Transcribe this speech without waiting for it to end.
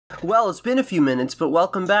Well, it's been a few minutes, but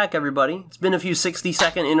welcome back, everybody. It's been a few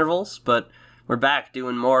 60-second intervals, but we're back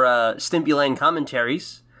doing more STIMPYLAND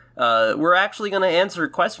commentaries. We're actually going to answer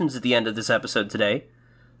questions at the end of this episode today.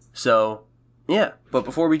 So, yeah. But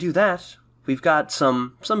before we do that, we've got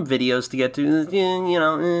some videos to get to.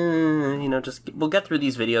 We'll get through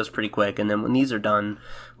these videos pretty quick, and then when these are done,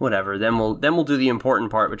 whatever, then we'll do the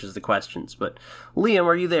important part, which is the questions. But, Liam,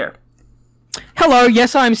 are you there? Hello,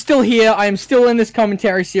 yes, I'm still here. I am still in this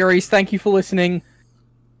commentary series. Thank you for listening.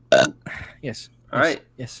 Yes. Alright.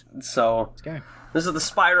 Yes. So, let's go. This is the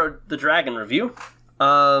Spyro the Dragon review.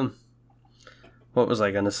 What was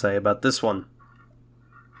I going to say about this one?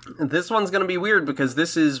 This one's going to be weird because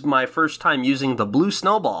this is my first time using the Blue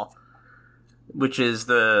Snowball, which is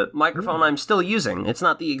the microphone I'm still using. It's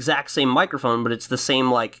not the exact same microphone, but it's the same,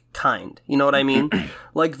 like, kind. You know what I mean?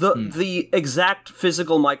 Like, the exact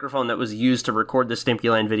physical microphone that was used to record the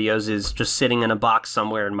STIMPYLAND videos is just sitting in a box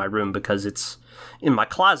somewhere in my room because it's in my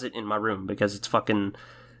closet in my room because it's fucking,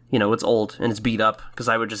 it's old and it's beat up because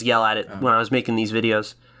I would just yell at it when I was making these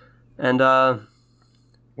videos. And,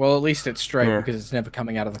 well, at least it's straight because it's never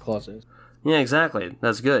coming out of the closet. Yeah, exactly.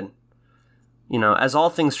 That's good. As all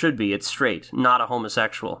things should be, it's straight, not a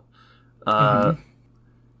homosexual. And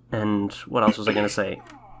what else was I going to say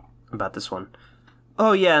about this one?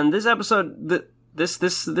 Oh, yeah, and this episode,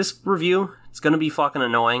 this review, it's going to be fucking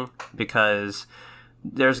annoying because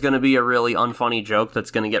there's going to be a really unfunny joke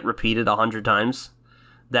that's going to get repeated 100 times.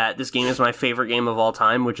 That this game is my favorite game of all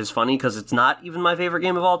time, which is funny because it's not even my favorite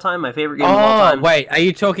game of all time. My favorite game of all time. Oh, wait, are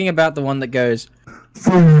you talking about the one that goes,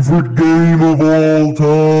 favorite game of all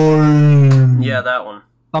time? Yeah, that one.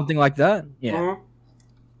 Something like that? Yeah. Mm-hmm.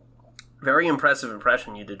 Very impressive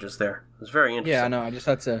impression you did just there. It was very interesting. Yeah, I know. I just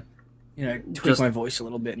had to, tweak my voice a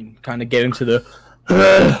little bit and kind of get into the,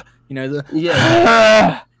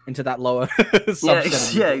 into that lower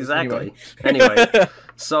subset. Yeah, exactly. Anyway,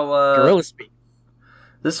 so, Gorilla speak.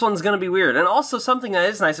 This one's gonna be weird. And also, something that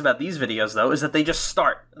is nice about these videos, though, is that they just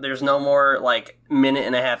start. There's no more,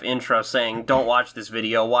 minute-and-a-half intro saying, don't watch this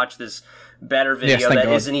video, watch this better video that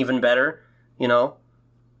isn't even better, Yeah.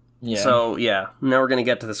 So, yeah. Now we're gonna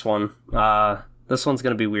get to this one. This one's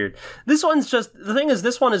gonna be weird. This one's just... The thing is,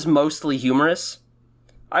 this one is mostly humorous.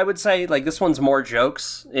 I would say, this one's more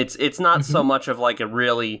jokes. It's not so much of, a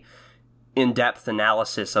really in-depth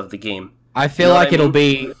analysis of the game. I feel like it'll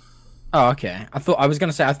be... Oh, okay. I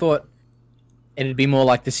thought it'd be more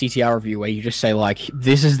like the CTR review where you just say,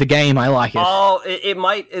 this is the game, I like it. Oh, it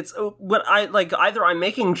might, either I'm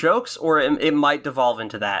making jokes or it might devolve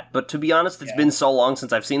into that. But to be honest, it's been so long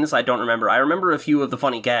since I've seen this, I don't remember. I remember a few of the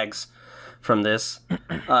funny gags from this.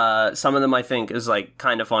 Some of them I think is,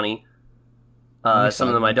 kind of funny. Some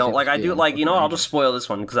of them I don't. I do, I'll just spoil this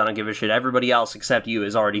one because I don't give a shit. Everybody else except you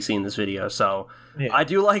has already seen this video, so... Yeah. I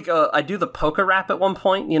do, I do the polka rap at one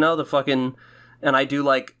point, the fucking... And I do,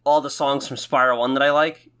 all the songs from Spyro 1 that I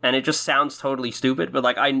like, and it just sounds totally stupid, but,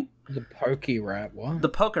 The pokey rap, what? The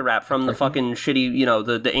polka rap from the fucking shitty,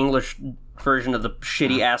 the English version of the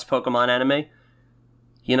shitty-ass Pokemon anime.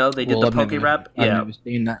 They did the poke rap. I've never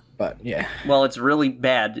seen that, but, yeah. Well, it's really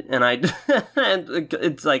bad, and and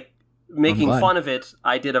it's, making fun of it,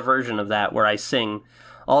 I did a version of that where I sing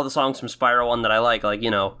all the songs from Spyro 1 that I like,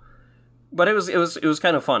 but it was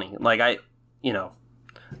kind of funny.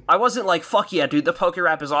 I wasn't fuck yeah, dude, the poke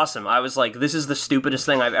rap is awesome. I was this is the stupidest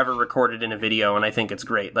thing I've ever recorded in a video, and I think it's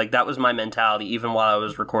great. That was my mentality, even while I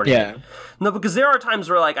was recording it. No, because there are times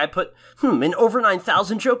where, I put, an over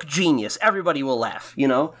 9,000 joke, genius, everybody will laugh,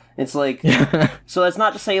 It's so that's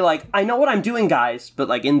not to say, I know what I'm doing, guys, but,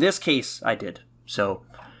 in this case, I did. So,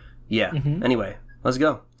 yeah. Anyway, let's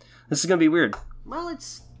go. This is gonna be weird. Well,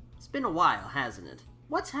 it's been a while, hasn't it?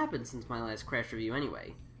 What's happened since my last Crash review,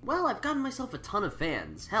 anyway? Well, I've gotten myself a ton of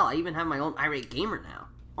fans. Hell, I even have my own irate gamer now.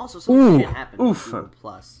 Also, some shit happened with Google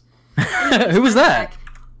Plus. Who was that?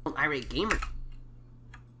 Irate gamer.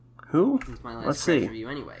 Who? Since my last Let's Crash see. review,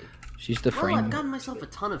 anyway. She's the frame. Well, I've gotten myself a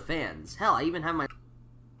ton of fans. Hell, I even have my...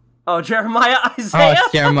 Oh, Jeremiah Isaiah? Oh,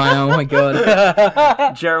 Jeremiah, oh my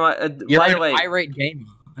god. Jeremiah, You're by the way... irate gamer.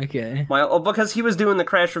 Okay. Because he was doing the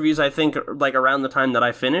Crash reviews, I think, around the time that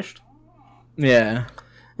I finished. Yeah.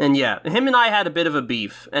 And yeah, him and I had a bit of a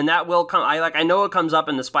beef, and that will come... I know it comes up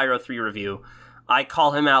in the Spyro 3 review. I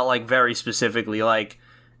call him out, very specifically,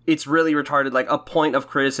 it's really retarded, a point of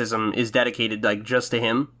criticism is dedicated, just to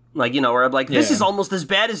him. Where I'm this is almost as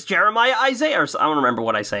bad as Jeremiah Isaiah, or I don't remember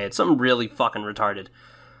what I say. It's something really fucking retarded.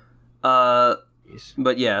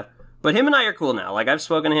 But yeah. But him and I are cool now. I've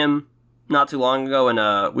spoken to him not too long ago,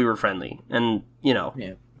 and we were friendly. And,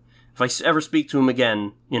 Yeah. if I ever speak to him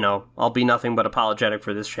again, you know, I'll be nothing but apologetic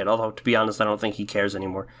for this shit. Although, to be honest, I don't think he cares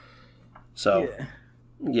anymore. So,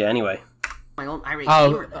 yeah, anyway. My own irate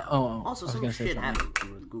gamer now. Also, some shit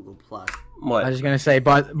happened with Google Plus. What? I was going to say,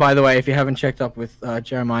 by the way, if you haven't checked up with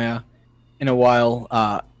Jeremiah in a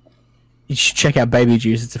while, you should check out Baby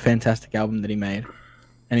Juice. It's a fantastic album that he made.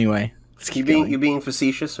 Anyway, you being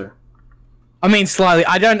facetious, or? I mean, slightly.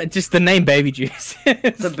 I don't, just the name Baby Juice.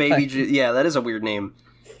 The Baby Juice, yeah, that is a weird name.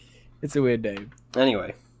 It's a weird name.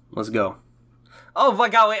 Anyway, let's go. Oh my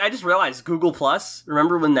god, wait, I just realized, Google Plus,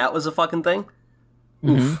 remember when that was a fucking thing?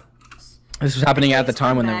 Oof. This was happening at the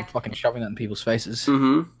time when they were fucking shoving that in people's faces.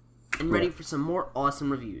 And ready for some more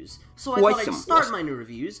awesome reviews. So I thought I'd start my new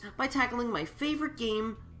reviews by tackling my favorite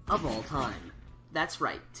game of all time. That's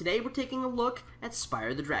right, today we're taking a look at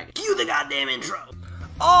Spyro the Dragon. Cue the goddamn intro!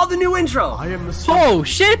 Oh, the new intro! I am the Oh,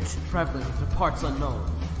 shit! traveling to parts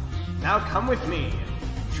unknown. Now come with me.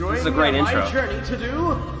 Join This is a me great on intro. my journey to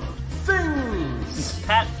do things.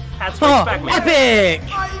 Pat's Strikes Back, man. Epic!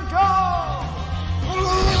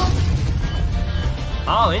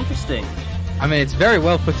 Oh, interesting. I mean, it's very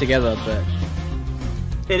well put together, but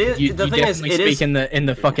It is. The thing is, it is in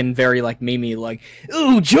the fucking very like memey like,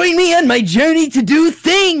 ooh, join me on my journey to do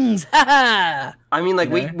things. Ha! I mean, like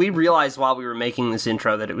we realized while we were making this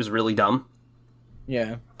intro that it was really dumb.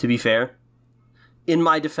 Yeah. To be fair, in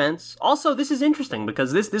my defense, also this is interesting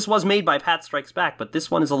because this was made by Pat Strikes Back, but this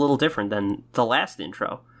one is a little different than the last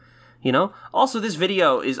intro. You know. Also, this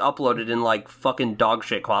video is uploaded in like fucking dog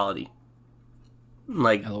shit quality.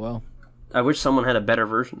 Like, LOL. I wish someone had a better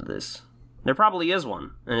version of this. There probably is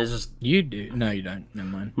one, and it's just... You do? No, you don't. Never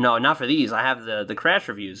mind. No, not for these. I have the crash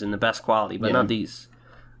reviews in the best quality, but not these.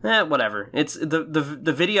 Whatever. It's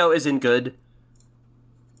the video isn't good.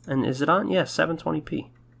 And is it on? Yeah, 720p.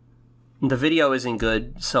 The video isn't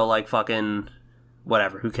good, so like fucking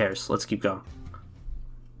whatever. Who cares? Let's keep going.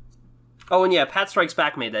 Oh, and yeah, Pat Strikes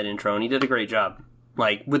Back made that intro, and he did a great job.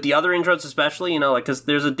 Like, with the other intros especially, you know, like, because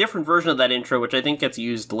there's a different version of that intro, which I think gets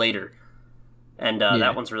used later. And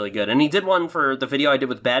that one's really good. And he did one for the video I did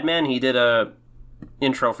with Badman. He did a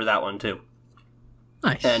intro for that one, too.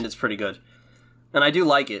 Nice. And it's pretty good. And I do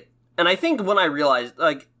like it. And I think when I realized,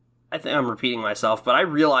 like, I think I'm repeating myself, but I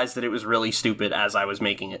realized that it was really stupid as I was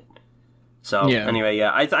making it. So, anyway,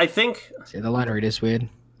 yeah, I think... See, the line read is weird.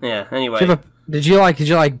 Yeah, anyway. Did you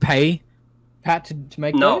pay Pat to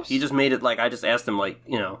make those? No, he just made it, like, I just asked him, like,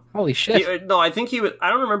 you know. Holy shit. No, I think he was, I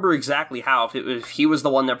don't remember exactly how, if he was the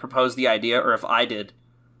one that proposed the idea, or if I did.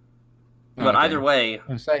 But either way...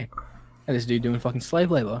 I was gonna say, this dude doing fucking slave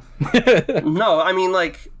labor. No, I mean,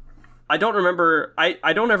 like, I don't remember,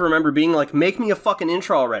 I don't ever remember being like, make me a fucking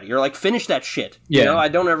intro already, or like, finish that shit. You know, I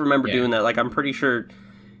don't ever remember doing that. Like, I'm pretty sure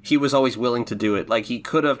he was always willing to do it. Like, he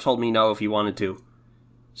could have told me no if he wanted to.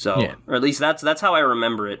 So, or at least that's how I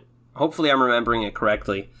remember it. Hopefully I'm remembering it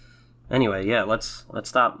correctly. Anyway, yeah, let's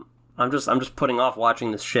stop. I'm just putting off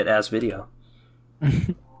watching this shit-ass video.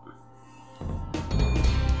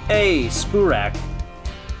 Hey, Spoorak.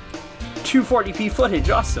 240p footage,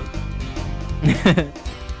 awesome.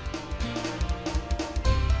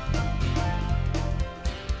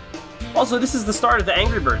 Also, this is the start of the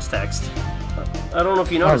Angry Birds text. I don't know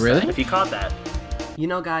if you noticed that, if you caught that. You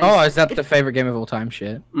know, guys... Oh, is that the favorite game of all time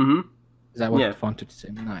shit? Mm-hmm. Is that what the font would say?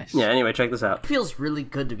 Nice. Yeah, anyway, check this out. It feels really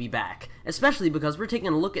good to be back, especially because we're taking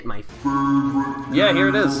a look at my Yeah, here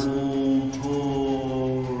it is.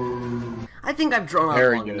 I think I've drawn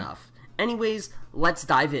out long enough. Anyways, let's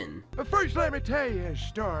dive in. But first, let me tell you a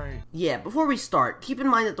story. Yeah, before we start, keep in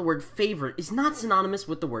mind that the word favorite is not synonymous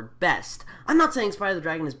with the word best. I'm not saying Spyro the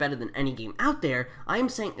Dragon is better than any game out there, I am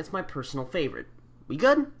saying it's my personal favorite. We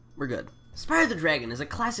good? We're good. Spyro the Dragon is a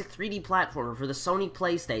classic 3D platformer for the Sony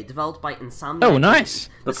PlayStation developed by Insomniac. Oh, nice!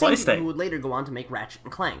 The same PlayStation. who would later go on to make Ratchet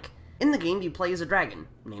and Clank. In the game, you play as a dragon,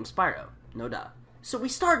 named Spyro. No duh. So we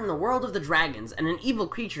start in the world of the dragons, and an evil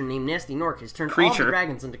creature named Nasty Nork has turned all the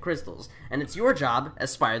dragons into crystals, and it's your job,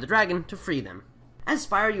 as Spyro the Dragon, to free them. As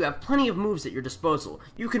Spyro, you have plenty of moves at your disposal.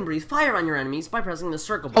 You can breathe fire on your enemies by pressing the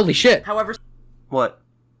circle button. Holy shit! However... What?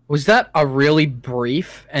 Was that a really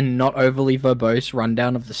brief and not overly verbose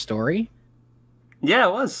rundown of the story? Yeah,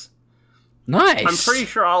 it was. Nice. I'm pretty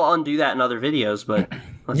sure I'll undo that in other videos, but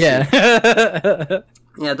let's see.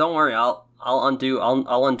 Yeah, don't worry. I'll undo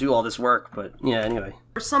all this work, but yeah, anyway.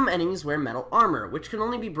 Some enemies wear metal armor, which can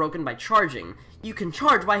only be broken by charging. You can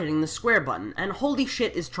charge by hitting the square button, and holy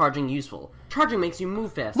shit is charging useful. Charging makes you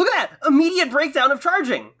move fast. Look at that! Immediate breakdown of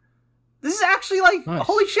charging! This is actually like,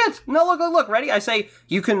 holy shit. No, look, ready? I say,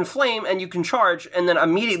 you can flame and you can charge, and then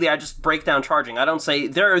immediately I just break down charging. I don't say,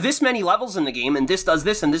 there are this many levels in the game, and this does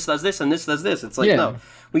this, and this does this, and this does this. It's like, no.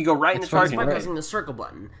 We go right into charging. By pressing the circle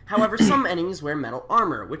button. However, some enemies wear metal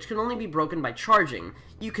armor, which can only be broken by charging.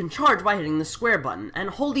 You can charge by hitting the square button, and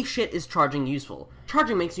holy shit is charging useful.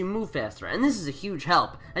 Charging makes you move faster, and this is a huge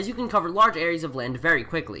help, as you can cover large areas of land very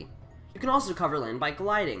quickly. You can also cover land by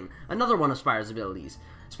gliding, another one of Spyro's abilities.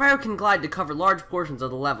 Spyro can glide to cover large portions of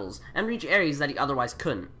the levels, and reach areas that he otherwise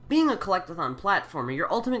couldn't. Being a collectathon platformer, your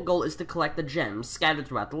ultimate goal is to collect the gems scattered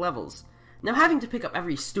throughout the levels. Now having to pick up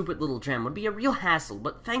every stupid little gem would be a real hassle,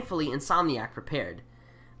 but thankfully Insomniac prepared.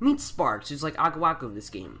 Meet Sparks, who's like Aguaco of this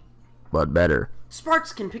game. But better.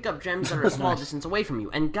 Sparks can pick up gems that are a small distance away from you,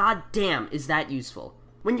 and goddamn is that useful.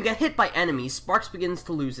 When you get hit by enemies, Sparks begins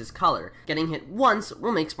to lose his color. Getting hit once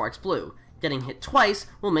will make Sparks blue. Getting hit twice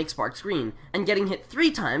will make Sparks green, and getting hit 3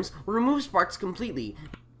 times will remove Sparks completely.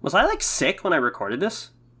 Was I, like, sick when I recorded this?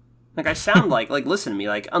 Like, I sound like, listen to me,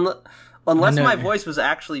 like, unless my voice was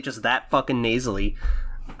actually just that fucking nasally,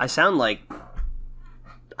 I sound like,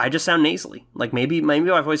 I just sound nasally. Like, maybe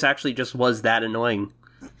my voice actually just was that annoying.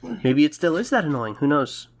 Maybe it still is that annoying, who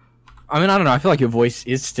knows? I mean, I don't know, I feel like your voice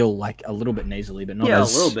is still, like, a little bit nasally, but not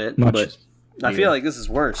as a little bit, much but I feel like this is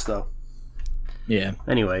worse, though. Yeah.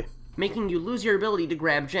 Anyway. Making you lose your ability to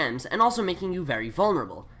grab gems, and also making you very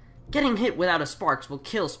vulnerable. Getting hit without a Sparks will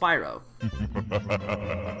kill Spyro.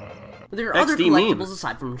 There are other collectibles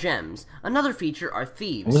aside from gems. Another feature are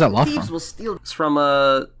thieves. What was that laugh Thieves from? will steal... It's from,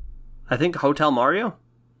 I think Hotel Mario?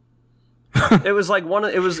 It was like one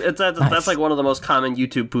of... That's like one of the most common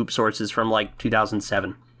YouTube poop sources from, like,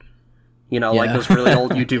 2007. You know, like those really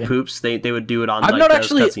old YouTube poops, they would do it on, like, those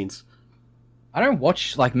cutscenes. I don't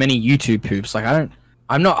watch, like, many YouTube poops. Like,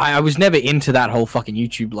 I was never into that whole fucking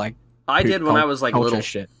YouTube, like... I did when I was, like, little.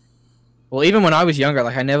 Shit. Well, even when I was younger,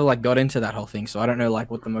 like, I never, like, got into that whole thing, so I don't know, like,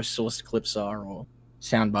 what the most sourced clips are, or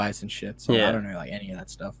sound bites and shit, so I don't know, like, any of that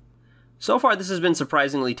stuff. So far, this has been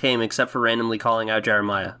surprisingly tame, except for randomly calling out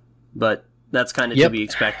Jeremiah. But that's kind of to be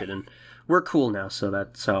expected, and we're cool now, so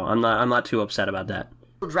I'm not too upset about that.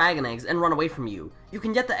 Dragon eggs and run away from you. You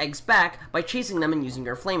can get the eggs back by chasing them and using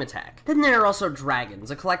your flame attack. Then there are also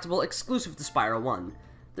dragons, a collectible exclusive to Spyro 1.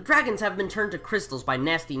 The dragons have been turned to crystals by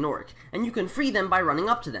Nasty Nork, and you can free them by running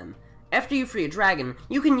up to them. After you free a dragon,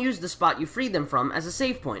 you can use the spot you freed them from as a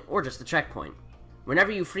save point, or just a checkpoint.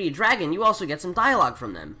 Whenever you free a dragon, you also get some dialogue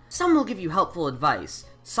from them. Some will give you helpful advice,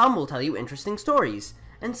 some will tell you interesting stories,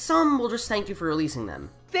 and some will just thank you for releasing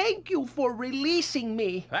them. Thank you for releasing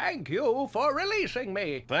me. Thank you for releasing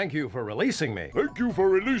me. Thank you for releasing me. Thank you for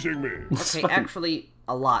releasing me. Okay, actually,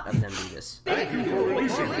 a lot of them do this. Thank you for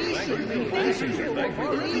releasing me. Thank you for releasing me. Thank you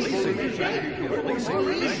for releasing me. Thank you for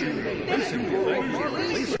releasing me. Thank you for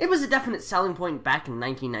releasing me. It was a definite selling point back in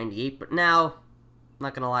 1998, but now,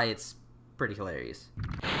 not gonna lie, it's pretty hilarious.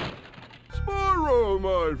 Spyro,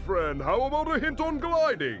 my friend, how about a hint on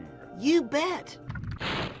gliding? You bet.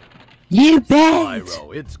 You bet!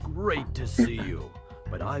 Spyro, it's great to see you,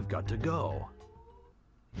 but I've got to go.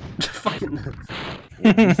 Fucking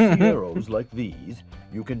If you see arrows like these,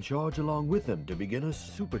 you can charge along with them to begin a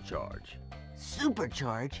supercharge.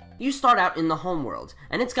 Supercharge? You start out in the home world,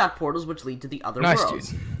 and it's got portals which lead to the other Nice, worlds.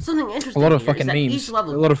 dude. Something interesting A lot of here fucking is that memes. each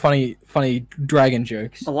level... A lot of funny dragon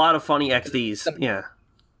jokes. a lot of funny XDs, yeah.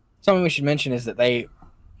 Something we should mention is that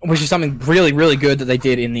which is something really, really good that they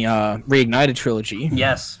did in the Reignited trilogy.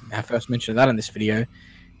 Yes. I first mentioned that in this video.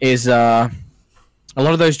 Is a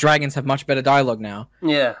lot of those dragons have much better dialogue now.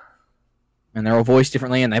 Yeah. And they're all voiced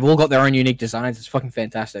differently, and they've all got their own unique designs. It's fucking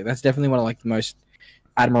fantastic. That's definitely one of like the most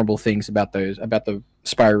admirable things about the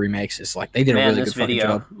Spyro remakes. Is like they did a really good fucking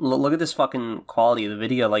job. Look at this fucking quality of the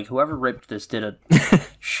video. Like whoever ripped this did a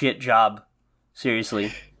shit job.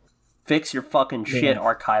 Seriously. Fix your fucking shit,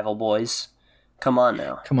 archival boys. Come on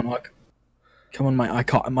now. Come on, my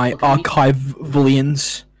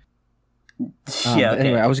archivalians. Yeah. Okay.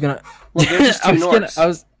 Anyway, I was gonna. Look, there's just two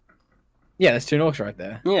Norks. Yeah, there's two Norks right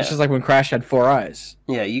there. Yeah. It's just like when Crash had 4 eyes.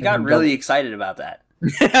 Yeah, you got really excited about that.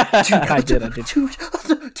 I did.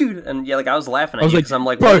 Dude, and yeah, like I was laughing at you because I'm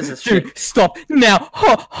like, bro, what is this dude, shit? stop now!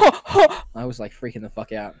 Ha, ha, ha. I was like freaking the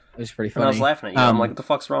fuck out. It was pretty funny. And I was laughing at you. I'm like, what the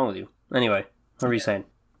fuck's wrong with you? Anyway, what were you saying?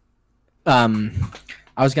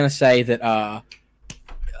 I was gonna say that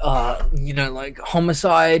you know, like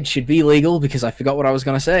homicide should be legal because I forgot what I was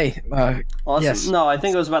gonna say. Awesome. Yes. No, I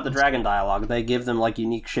think it was about the dragon dialogue. They give them like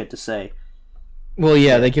unique shit to say. Well,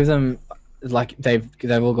 yeah, they give them like they've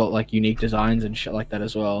all got like unique designs and shit like that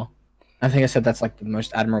as well. I think I said that's like the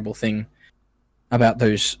most admirable thing about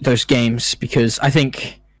those games because I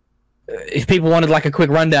think if people wanted like a quick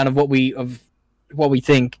rundown of what we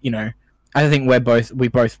think, you know, I think we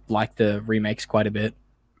both like the remakes quite a bit.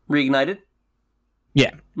 Reignited?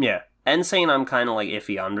 Yeah. Yeah. Insane, I'm kind of like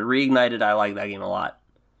iffy on, but Reignited, I like that game a lot.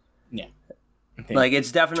 Yeah. Like,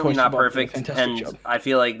 it's definitely not perfect, and job. I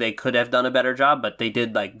feel like they could have done a better job, but they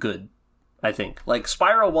did, like, good, I think. Like,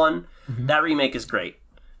 Spyro 1, that remake is great.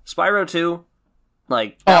 Spyro 2,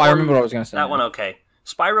 like... I remember what I was going to say. That one, okay.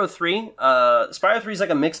 Spyro 3, Spyro 3 is like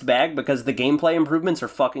a mixed bag, because the gameplay improvements are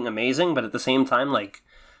fucking amazing, but at the same time, like...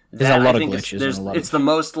 There's a lot of glitches. It's the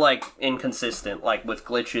most, like, inconsistent, like, with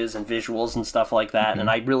glitches and visuals and stuff like that, and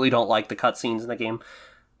I really don't like the cutscenes in the game.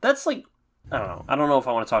 That's, like... I don't know. I don't know if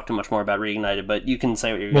I want to talk too much more about Reignited, but you can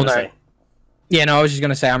say what you're going to say. Yeah, no, I was just going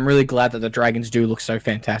to say, I'm really glad that the dragons do look so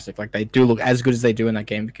fantastic. Like, they do look as good as they do in that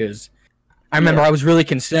game, because I remember I was really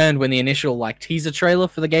concerned when the initial, like, teaser trailer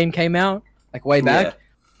for the game came out, like, way back,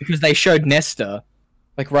 because they showed Nesta,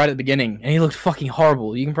 like, right at the beginning, and he looked fucking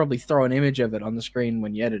horrible. You can probably throw an image of it on the screen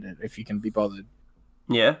when you edit it, if you can be bothered.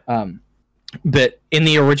 Yeah. But in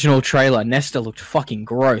the original trailer, Nesta looked fucking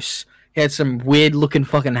gross. He had some weird-looking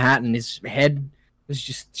fucking hat, and his head was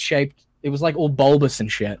just shaped... It was, like, all bulbous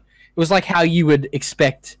and shit. It was like how you would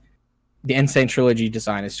expect the Insane Trilogy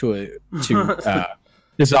designers to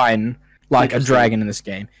design, like, a dragon in this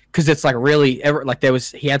game. Because it's, like, really...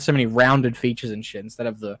 He had so many rounded features and shit, instead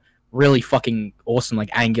of the really fucking awesome, like,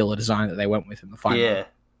 angular design that they went with in the final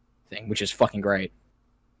thing, which is fucking great.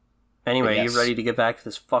 Anyway, you ready to get back to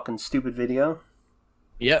this fucking stupid video?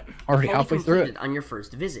 Yep, already halfway through it. On your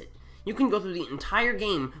first visit. You can go through the entire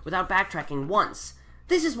game without backtracking once.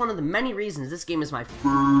 This is one of the many reasons this game is my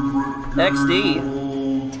XD.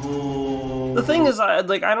 The thing is, I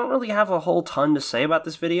don't really have a whole ton to say about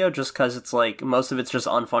this video, just because it's like most of it's just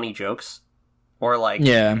unfunny jokes, or like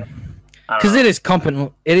because it is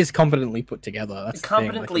competently put together. That's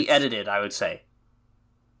competently edited, I would say.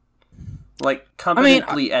 Like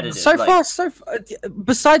competently edited. So far,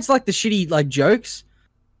 besides like the shitty like jokes,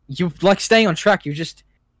 you're like staying on track.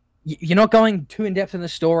 You're not going too in depth in the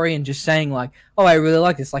story and just saying like, oh, I really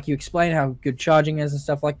like this. Like you explain how good charging is and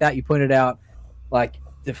stuff like that. You pointed out like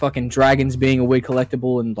the fucking dragons being a weird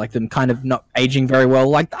collectible and like them kind of not aging very well.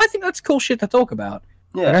 Like I think that's cool shit to talk about.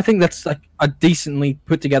 Yeah, like, I think that's like a decently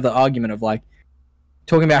put together argument of like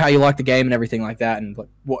talking about how you like the game and everything like that, and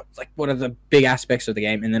what are the big aspects of the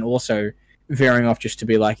game, and then also veering off just to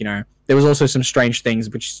be like, you know, there was also some strange things,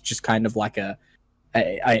 which is just kind of like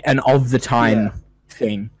an of the time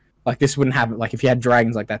thing. Like this wouldn't happen. Like if you had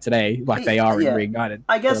dragons like that today, like they are in Reignited.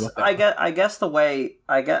 I guess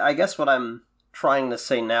what I'm trying to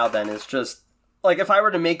say now then is just like if I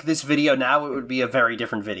were to make this video now, it would be a very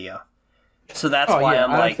different video. So that's why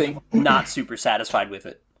I'm not super satisfied with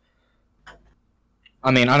it. I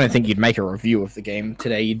mean, I don't think you'd make a review of the game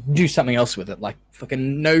today. You'd do something else with it, like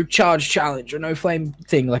fucking no charge challenge or no flame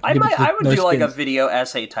thing. Like I would do like a video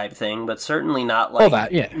essay type thing, but certainly not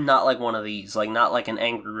like not like one of these, like not like an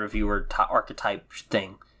angry reviewer archetype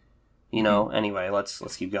thing. You know. Anyway, let's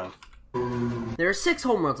keep going. There are 6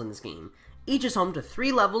 homeworlds in this game. Each is home to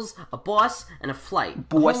 3 levels, a boss, and a flight.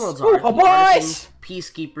 The homeworlds are Artisans,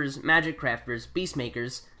 Peacekeepers, Magic Crafters,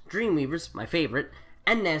 Beastmakers, Dreamweavers, my favorite,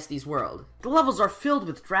 and Nasty's World. The levels are filled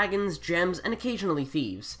with dragons, gems, and occasionally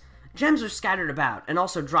thieves. Gems are scattered about and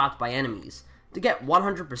also dropped by enemies. To get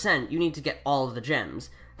 100%, you need to get all of the gems.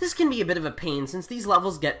 This can be a bit of a pain since these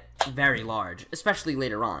levels get very large, especially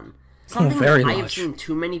later on. Something that I have seen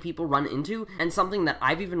too many people run into, and something that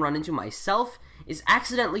I've even run into myself, is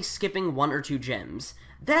accidentally skipping 1 or 2 gems.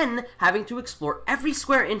 Then, having to explore every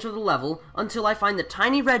square inch of the level until I find the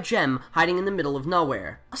tiny red gem hiding in the middle of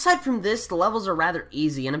nowhere. Aside from this, the levels are rather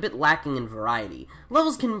easy and a bit lacking in variety.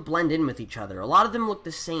 Levels can blend in with each other, a lot of them look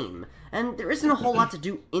the same, and there isn't a whole lot to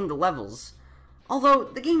do in the levels. Although,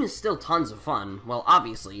 the game is still tons of fun. Well,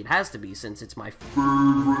 obviously, it has to be since it's my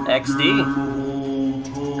XD.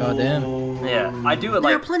 Goddamn. Yeah, I do it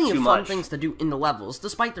like too much. There are plenty of fun things to do in the levels,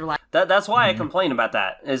 despite their lack. That's why I complain about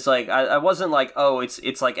that. It's like, I wasn't like, oh,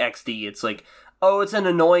 it's like XD. It's like, oh, it's an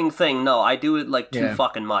annoying thing. No, I do it like too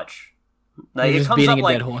fucking much. Like, it comes up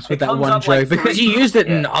like dead horse with that one joke because you used it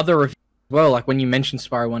in other reviews as well. Like when you mentioned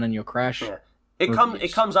Spyro 1 and your crash. Yeah.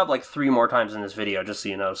 It comes up like 3 more times in this video, just so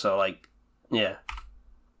you know. So like. Yeah.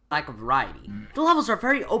 Lack of variety. The levels are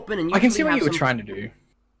very open and I can see what you were trying to do.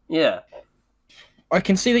 Yeah. I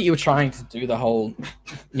can see that you were trying to do the whole,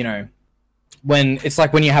 you know, when it's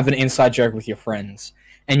like when you have an inside joke with your friends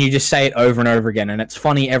and you just say it over and over again and it's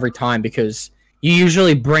funny every time because you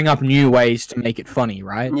usually bring up new ways to make it funny,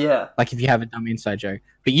 right? Yeah. Like if you have a dumb inside joke.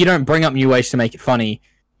 But you don't bring up new ways to make it funny.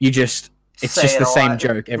 You just, it's just the same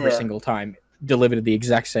joke every single time. delivered the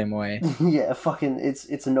exact same way. Yeah, fucking,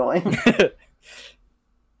 it's annoying.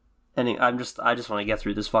 I just want to get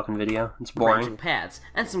through this fucking video. It's boring. Branching paths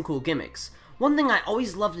and some cool gimmicks. One thing I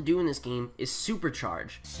always love to do in this game is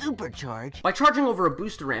supercharge. Supercharge? By charging over a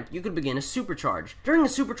booster ramp, you could begin a supercharge. During a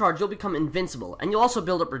supercharge, you'll become invincible, and you'll also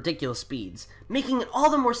build up ridiculous speeds, making it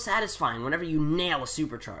all the more satisfying whenever you nail a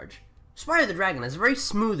supercharge. Spyro the Dragon has a very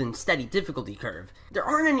smooth and steady difficulty curve. There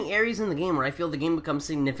aren't any areas in the game where I feel the game becomes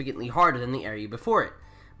significantly harder than the area before it.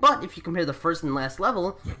 But if you compare the first and last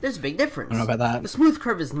level, there's a big difference. I don't know about that. The smooth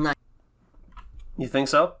curve is nice. You think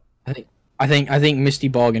so? I think Misty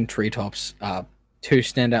Bog and Treetops are two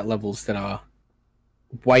standout levels that are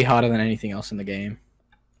way harder than anything else in the game.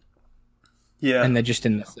 Yeah. And they're just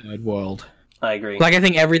in the third world. I agree. Like, I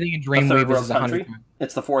think everything in Dreamweaver is 100.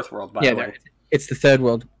 It's the fourth world, by the way. It's the third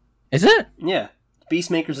world. Is it? Yeah.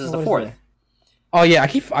 Beastmakers is the fourth. Oh yeah,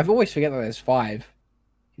 I always forget that there's 5.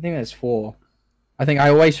 I think there's 4. I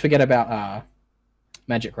always forget about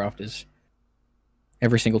Magic Crafters.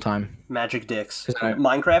 Every single time. Magic Dicks.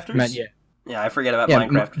 Minecrafters? Yeah, I forget about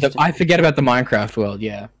Minecrafters. Too. I forget about the Minecraft world,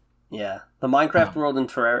 yeah. Yeah. The Minecraft world in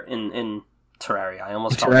Terraria. I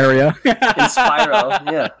almost called Terraria. In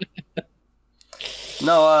Spyro, yeah.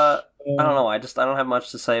 No, I don't know. I don't have much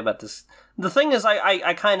to say about this. The thing is,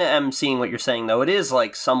 I kind of am seeing what you're saying, though. It is,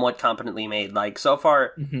 like, somewhat competently made. Like, so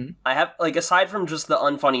far, I have, like, aside from just the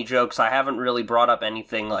unfunny jokes, I haven't really brought up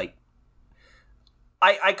anything, like,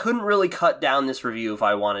 I couldn't really cut down this review if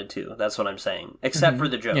I wanted to. That's what I'm saying. Except for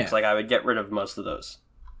the jokes. Yeah. Like, I would get rid of most of those.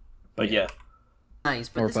 But yeah. Nice,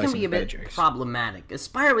 but this can be a bit problematic.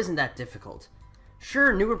 Spyro isn't that difficult.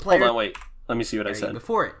 Sure, newer players... Hold on, wait. Let me see what I said.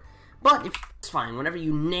 Before it. But it's fine whenever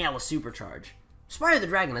you nail a supercharge. Spyro the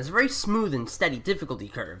Dragon has a very smooth and steady difficulty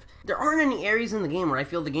curve. There aren't any areas in the game where I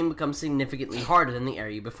feel the game becomes significantly harder than the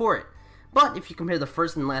area before it. But if you compare the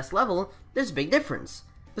first and last level, there's a big difference.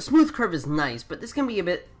 The smooth curve is nice, but this can be a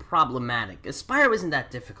bit problematic, as Spyro isn't that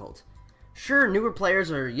difficult. Sure, newer players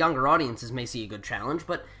or younger audiences may see a good challenge,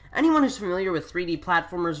 but anyone who's familiar with 3D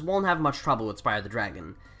platformers won't have much trouble with Spyro the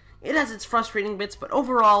Dragon. It has its frustrating bits, but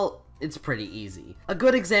overall, it's pretty easy. A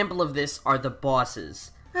good example of this are the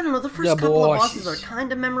bosses. I don't know, the first couple of bosses are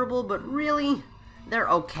kinda memorable, but really, they're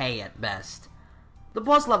okay at best. The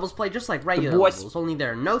boss levels play just like regular levels, only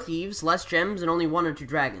there are no thieves, less gems, and only 1 or 2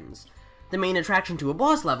 dragons. The main attraction to a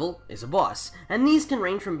boss level is a boss, and these can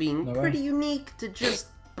range from being pretty unique to just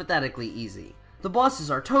pathetically easy. The bosses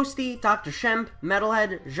are Toasty, Dr. Shemp,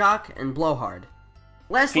 Metalhead, Jacques, and Blowhard.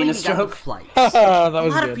 Lastly, we got the flights. A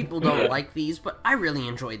lot of people don't like these, but I really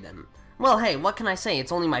enjoyed them. Well, hey, what can I say?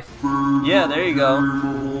 It's only my... Yeah, there you go.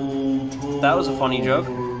 That was a funny joke.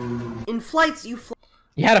 In flights, you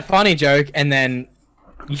had a funny joke, and then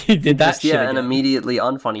you did that shit an immediately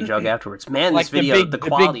unfunny joke afterwards. Man, like this video, the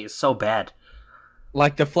quality is so bad.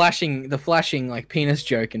 Like the flashing, like, penis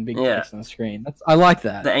joke and big text on the screen. I like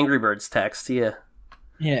that. The Angry Birds text, yeah.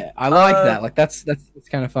 Yeah, I like that. Like, that's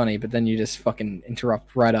kind of funny, but then you just fucking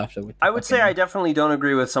interrupt right after. With I would say I definitely don't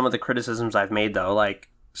agree with some of the criticisms I've made, though. Like,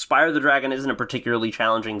 Spyro the Dragon isn't a particularly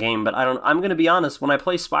challenging game, but I'm gonna be honest, when I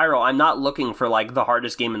play Spyro, I'm not looking for, like, the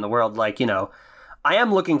hardest game in the world. Like, you know, I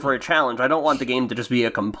am looking for a challenge. I don't want the game to just be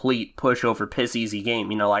a complete push-over, piss-easy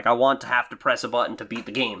game. You know, like, I want to have to press a button to beat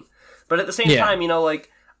the game. But at the same time, you know,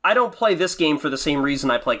 like, I don't play this game for the same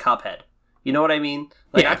reason I play Cuphead. You know what I mean?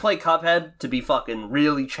 Like, I play Cuphead to be fucking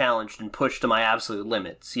really challenged and pushed to my absolute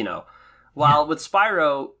limits, you know. While with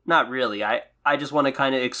Spyro, not really. I just want to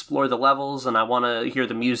kind of explore the levels, and I want to hear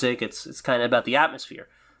the music. It's kind of about the atmosphere.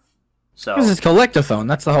 So this is collectathon.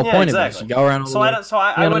 That's the whole point of this. You go around.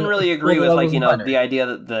 I wouldn't really agree with, like, you know, the idea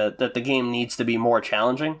that the game needs to be more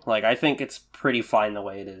challenging. Like, I think it's pretty fine the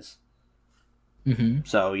way it is. Mm-hmm.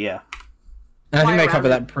 So yeah, and I think they cover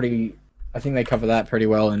that pretty. I think they cover that pretty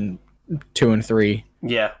well in 2 and 3.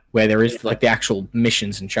 Yeah, where there is, like, the actual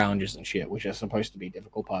missions and challenges and shit, which are supposed to be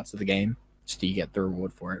difficult parts of the game, so you get the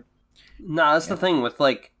reward for it. Nah, that's the thing with,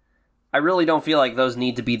 like, I really don't feel like those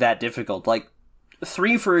need to be that difficult. Like,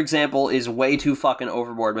 3, for example, is way too fucking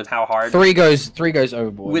overboard with how hard. 3 goes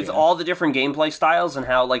overboard with all the different gameplay styles and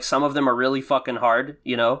how, like, some of them are really fucking hard.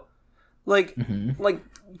 You know, like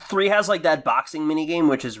 3 has, like, that boxing minigame,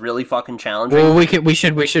 which is really fucking challenging. Well, we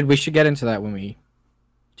should get into that when we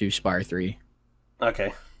do Spyro 3.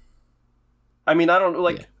 Okay. I mean, I don't,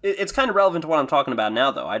 like, it's kind of relevant to what I'm talking about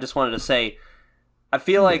now, though. I just wanted to say, I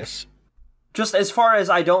feel like, just as far as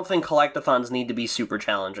I don't think collectathons need to be super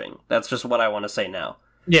challenging. That's just what I want to say now.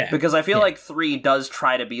 Yeah. Because I feel like 3 does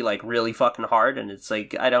try to be, like, really fucking hard, and it's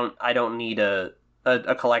like, I don't need a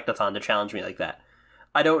collectathon to challenge me like that.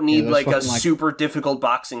 I don't need like a super difficult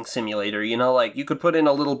boxing simulator, you know? Like, you could put in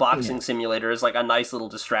a little boxing simulator as like a nice little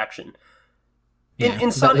distraction.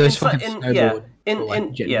 In Sonic, fucking levels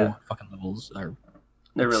are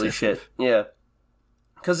they're really shit. Yeah.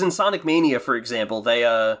 Because in Sonic Mania, for example, they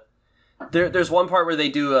there's one part where they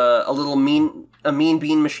do a little mean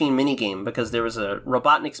bean machine minigame, because there was a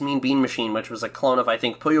Robotnik's Mean Bean Machine, which was a clone of, I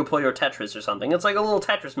think, Puyo Puyo Tetris or something. It's like a little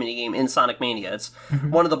Tetris minigame in Sonic Mania. It's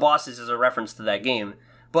one of the bosses is a reference to that game.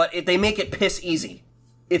 But they make it piss easy.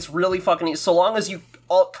 It's really fucking easy. So long as you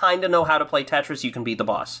all kind of know how to play Tetris, you can beat the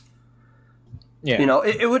boss. Yeah. You know,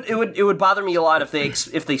 it would bother me a lot if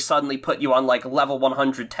they suddenly put you on like level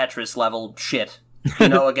 100 Tetris level shit, you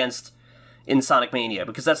know, in Sonic Mania,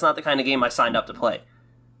 because that's not the kind of game I signed up to play.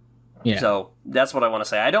 Yeah. So that's what I want to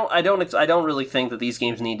say. I don't really think that these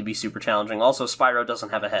games need to be super challenging. Also, Spyro doesn't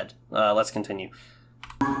have a head. Let's continue.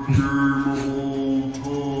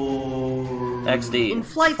 XD. In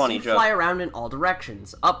flights, funny you joke. Fly around in all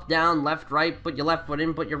directions. Up, down, left, right, put your left foot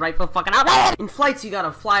in, put your right foot fucking out. In flights, you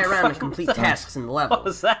gotta fly around and complete tasks in the level. What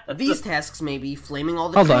was that? These tasks may be flaming all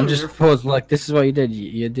the Hold on, just pause. Like, this is what you did.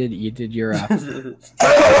 You did your, Yeah,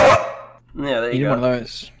 there you go. One of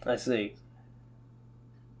those. I see.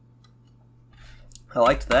 I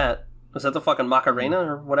liked that. Was that the fucking Macarena,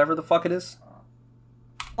 or whatever the fuck it is?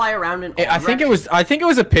 Fly around in all I think it was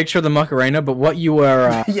a picture of the Macarena, but what you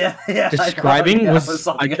were describing was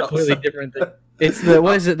a completely different thing. It's the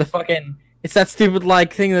what is it? The fucking it's that stupid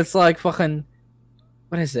like thing that's like fucking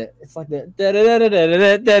what is it? It's like the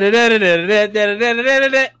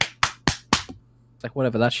it's like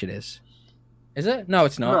whatever that shit is. Is it? No,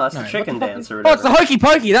 it's not. No, that's the chicken dance or whatever. Oh, it's the hokey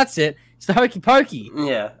pokey. That's it. It's the hokey pokey.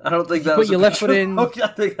 Yeah, I don't think that was put your left foot in. I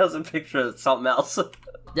think that was a picture of something else.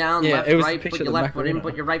 Down, left, right, put your left foot in,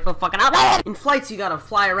 put your right foot fucking out. In flights, you gotta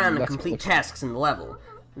fly around and complete tasks in the level.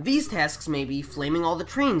 These tasks may be flaming all the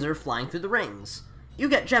trains or flying through the rings. You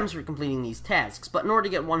get gems for completing these tasks, but in order to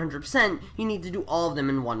get 100%, you need to do all of them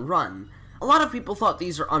in one run. A lot of people thought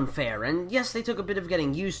these are unfair, and yes, they took a bit of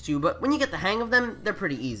getting used to, but when you get the hang of them, they're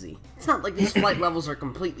pretty easy. It's not like these flight levels are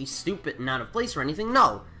completely stupid and out of place or anything,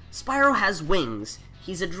 no. Spyro has wings.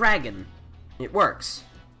 He's a dragon. It works.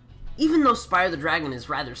 Even though Spyro the Dragon is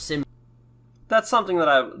rather simple. That's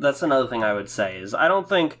another thing I would say, is I don't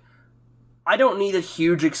need a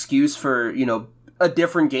huge excuse for, you know, a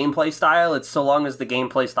different gameplay style. It's so long as the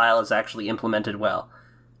gameplay style is actually implemented well.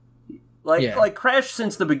 Like Crash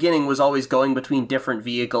since the beginning was always going between different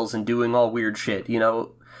vehicles and doing all weird shit, you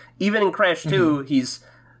know? Even in Crash 2, he's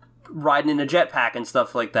riding in a jetpack and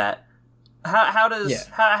stuff like that. How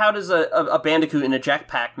does a Bandicoot in a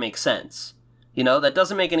jetpack make sense? You know, that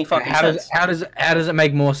doesn't make any fucking sense. How does it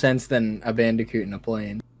make more sense than a Bandicoot in a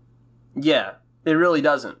plane? Yeah, it really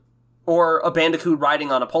doesn't. Or a Bandicoot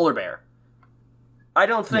riding on a polar bear. I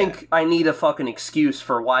don't think I need a fucking excuse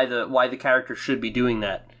for why the character should be doing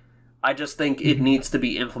that. I just think it needs to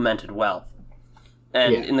be implemented well.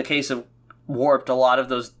 And in the case of Warped, a lot of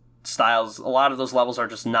those levels are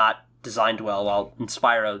just not designed well, while in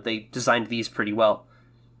Spyro, they designed these pretty well.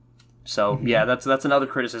 So, yeah, that's another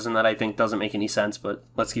criticism that I think doesn't make any sense, but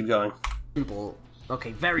let's keep going. Simple.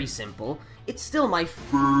 Okay, very simple. It's still my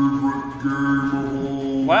favorite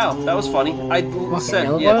game. Wow, that was funny. Why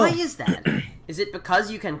is that? Is it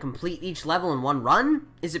because you can complete each level in one run?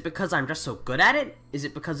 Is it because I'm just so good at it? Is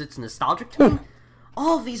it because it's nostalgic to me?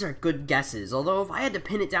 All of these are good guesses, although if I had to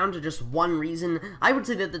pin it down to just one reason, I would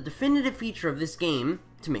say that the definitive feature of this game,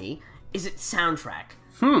 to me, is its soundtrack.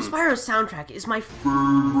 Spyro's soundtrack is my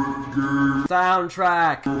favorite game.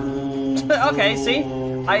 Soundtrack. Okay, see,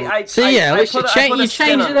 you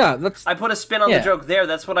changed it up. I put a spin on the joke there.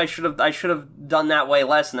 That's what I should have done that way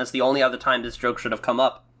less, and that's the only other time this joke should have come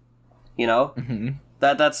up. You know,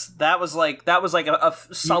 that was like a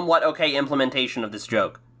somewhat okay implementation of this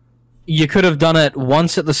joke. You could have done it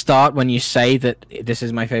once at the start when you say that this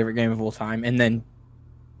is my favorite game of all time, and then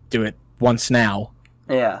do it once now.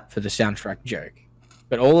 Yeah, for the soundtrack joke.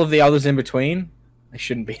 But all of the others in between, they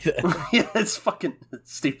shouldn't be there. Yeah, it's fucking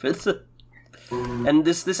stupid. And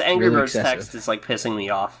this Angry Birds text is like pissing me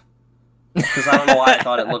off. Because I don't know why I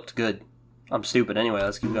thought it looked good. I'm stupid. Anyway,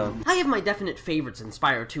 let's keep going. I have my definite favorites in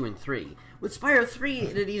Spyro 2 and 3. With Spyro 3,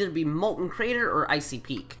 it'd either be Molten Crater or Icy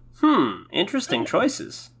Peak. Interesting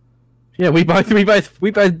choices. Yeah, we both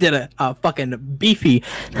did a fucking beefy.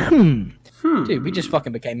 Dude, we just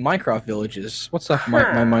fucking became Minecraft villagers. What's up, my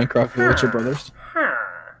Minecraft villager brothers?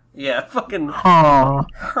 Yeah, fucking.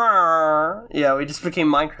 Yeah, we just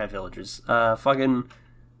became Minecraft villagers.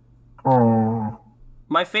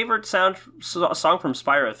 My favorite song from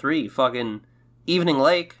Spyro 3, fucking Evening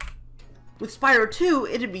Lake. With Spyro 2,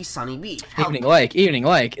 it'd be Sunny Beach. Evening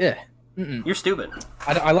Lake. Yeah. You're stupid.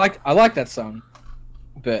 I like that song,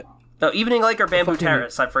 but No, Evening Lake or Bamboo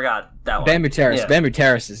Terrace. I forgot that one. Bamboo Terrace. Yeah. Bamboo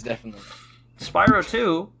Terrace is definitely. Spyro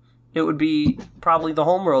 2, it would be probably the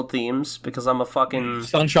homeworld themes because I'm a fucking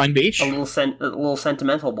Sunshine Beach. a little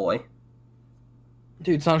sentimental boy.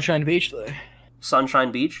 Dude, Sunshine Beach though.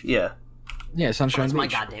 Sunshine Beach, yeah. Yeah, Sunshine That's Beach. my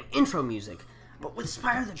goddamn intro music. But with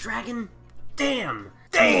Spyro the Dragon, damn!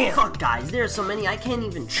 Fuck, guys, there are so many I can't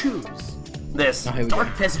even choose. This. Oh, here we go. Dark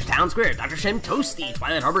Passage Town Square, Dr. Shem Toasty,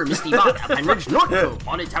 Twilight Harbor, Misty Rock, Alpine Ridge, North Cove,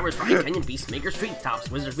 Haunted Towers, Dry Canyon, Beastmaker, Street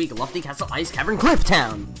Tops, Wizard's Week, Lofty Castle, Ice Cavern, Cliff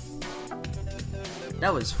Town.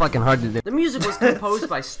 That was fucking hard to do. The music was composed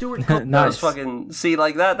by Stuart Copeland. That was fucking... See,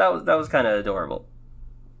 like, that was kind of adorable.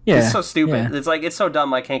 Yeah, It's so stupid. yeah. It's like, it's so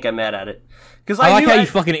dumb I can't get mad at it. Because I like knew how you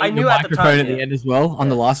fucking I eat knew the at the microphone time, at the yeah. end as well on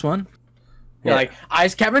the last one. You're Yeah. like,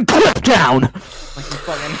 Ice Cavern, Cliff Town! Like you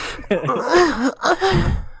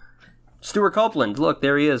fucking... Stuart Copeland, look,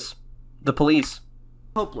 there he is. The Police.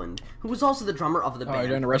 Copeland, who was also the drummer of the band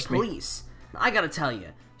don't arrest The me. Police. I gotta tell you,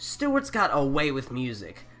 Stuart's got a way with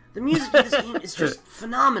music. The music in this game is just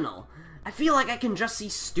phenomenal. I feel like I can just see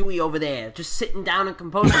Stewie over there, just sitting down and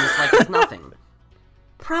composing this like it's nothing.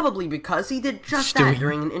 Probably because he did just that Stewie.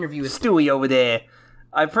 during an interview with Stewie over there.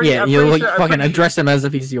 I'm you pretty fucking address him as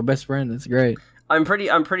if he's your best friend. That's great. I'm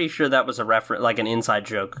pretty sure that was a reference, like an inside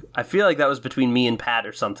joke. I feel like that was between me and Pat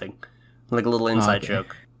or something, like a little inside okay.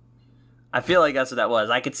 joke. I feel like that's what that was.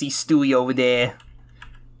 I could see Stewie over there,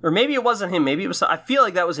 or maybe it wasn't him. Maybe it was. I feel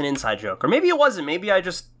like that was an inside joke, or maybe it wasn't. Maybe I'm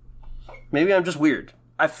just weird.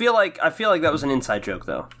 I feel like that was an inside joke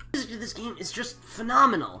though. the music of this game is just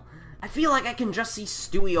phenomenal. I feel like I can just see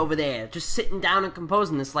Stewie over there, just sitting down and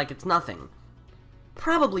composing this like it's nothing.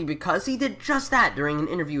 Probably because he did just that during an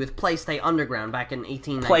interview with PlayStay Underground back in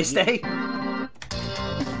 1898. PlayStation.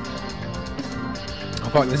 Oh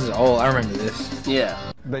fuck, this is old. I remember this.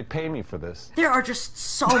 Yeah. They pay me for this. There are just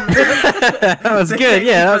so many. That was good.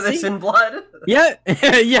 Yeah, that For was this in blood. yeah.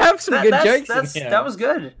 You have some good jokes. That was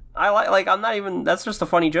good. I like. I'm not even. That's just a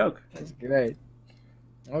funny joke. That's great.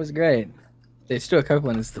 That was great. Dude, Stuart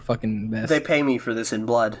Copeland is the fucking best. They pay me for this in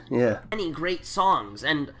blood. Yeah. Many great songs,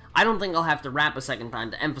 and I don't think I'll have to rap a second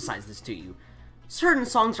time to emphasize this to you. Certain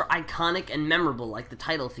songs are iconic and memorable, like the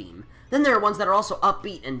title theme. Then there are ones that are also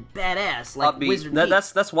upbeat and badass, like Wizard Peak.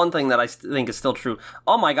 That's one thing that I think is still true.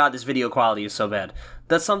 Oh my god, this video quality is so bad.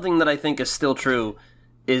 That's something that I think is still true.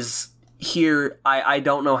 Is here I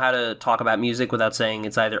don't know how to talk about music without saying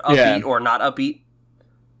it's either upbeat or not upbeat.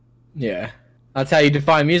 Yeah, that's how you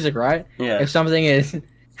define music, right? Yeah. If something is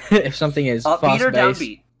Upbeat fast or paced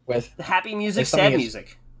downbeat. with Happy music, if something sad is-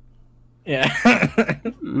 music. yeah.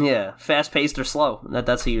 Yeah, fast paced or slow.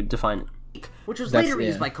 That's how you define it. which was That's- later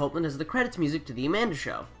used yeah. by Copeland as the credits music to The Amanda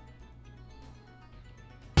Show.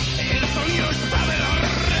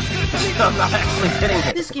 I'm not actually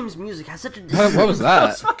kidding. This game's music has such a What was That that?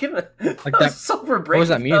 was fucking Like that that- was so for what was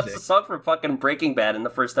that Breaking- That was music? a song from fucking Breaking Bad in the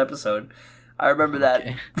first episode. I remember that.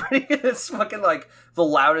 Okay. It's fucking like the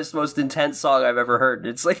loudest, most intense song I've ever heard.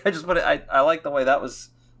 It's like I just put it. I like the way that was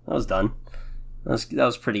done. That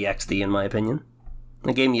was pretty XD in my opinion.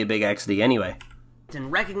 It gave me a big XD anyway.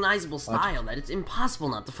 and recognizable style that it's impossible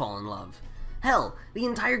not to fall in love. Hell, the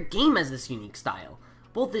entire game has this unique style.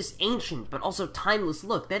 Both this ancient but also timeless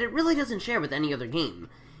look that it really doesn't share with any other game.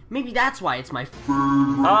 Maybe that's why it's my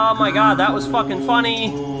Oh my god, that was fucking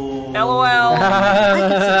funny. LOL. I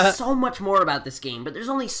could say so much more about this game, but there's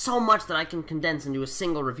only so much that I can condense into a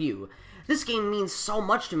single review. This game means so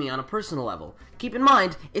much to me on a personal level. Keep in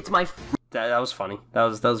mind, it's my That was funny. That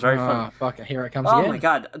was very funny. Oh, fuck it. Here it comes Oh again. my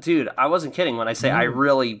god, dude, I wasn't kidding when I say I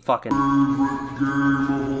really fucking...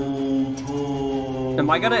 Am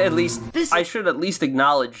I gonna at least... I should at least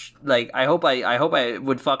acknowledge, like, I hope I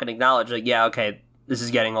would fucking acknowledge, like, yeah, okay, this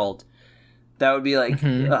is getting old. That would be like,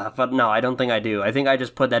 but no, I don't think I do. I think I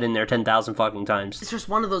just put that in there 10,000 fucking times. It's just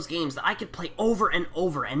one of those games that I could play over and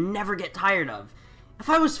over and never get tired of. If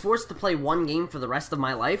I was forced to play one game for the rest of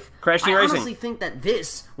my life, Crash Team I Racing. honestly think that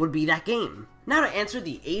this would be that game. Now to answer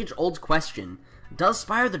the age-old question, does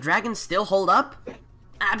Spyro the Dragon still hold up?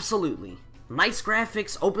 Absolutely. Nice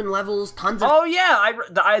graphics, open levels, tons of... Oh yeah,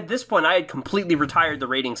 at this point I had completely retired the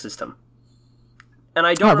rating system. And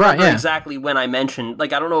I don't remember exactly when I mentioned,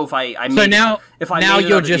 like, I don't know if I made, So now, if I now made it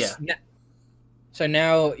you're other- just... yeah. So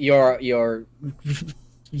now your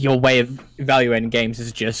way of evaluating games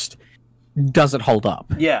is just... Does it hold up?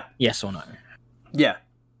 Yeah. Yes or no? Yeah.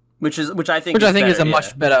 Which I think Which I think is a better,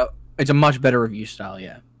 much better... It's a much better review style,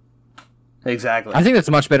 yeah. Exactly. I think that's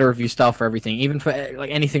a much better review style for everything, even for like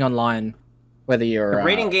anything online. Whether you're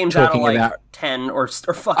rating games out of like about 10 or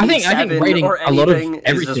fucking I think 7 rating or a lot of anything is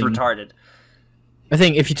just everything. retarded. I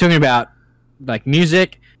think if you're talking about like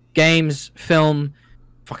music, games, film,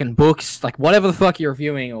 fucking books, like whatever the fuck you're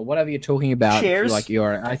reviewing or whatever you're talking about, Chairs? like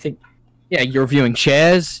I think, yeah, you're reviewing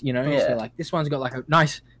chairs. You know, Yeah. so like this one's got like a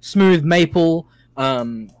nice smooth maple.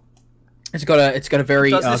 It's got a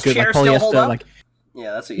very Does this good like chair still hold polyester. up? Like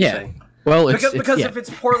Yeah, that's what you yeah, say. well, it's Because yeah. if it's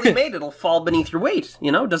poorly made, it'll fall beneath your weight.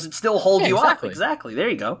 You know, does it still hold Yeah, you exactly. up? Exactly. There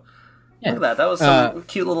you go. Yeah. Look at that. That was some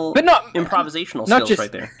cute little but not improvisational not skills just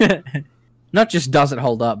right there. not just does it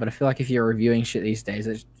hold up, but I feel like if you're reviewing shit these days,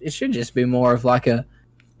 it should just be more of like a.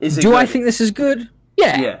 Is it Do good? I think this is good?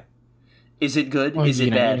 Yeah. Yeah. Is it good? Well, is it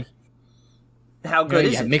you know, bad? How good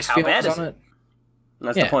you is have it? mixed How feelings bad is on it? it.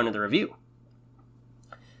 That's Yeah. the point of the review.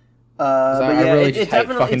 I But yeah, really it just hate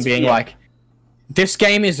definitely fucking being like, this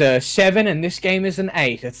game is a 7 and this game is an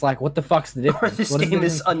 8. It's like, what the fuck's the or difference? this What the game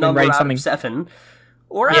is difference a between number rating out something- of 7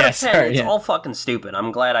 or out Yeah, of 10. sorry, It's yeah. all fucking stupid.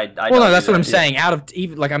 I'm glad I Well, don't no, do that's what that. I'm saying. Out of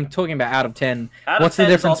even like I'm talking about out of 10. Out What's of the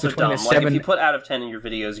 10 is difference also between dumb. a Like, 7? if you put out of 10 in your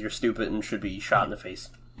videos, you're stupid and should be shot in the face.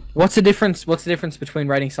 What's the difference? What's the difference between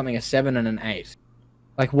rating something a 7 and an 8?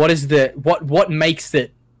 Like, what is the what makes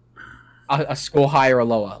it a score higher or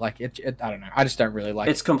lower? Like, I don't know. I just don't really like.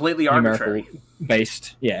 It's completely numerical arbitrary.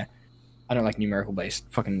 based. Yeah, I don't like numerical based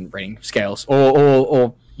fucking rating scales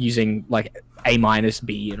or using like A minus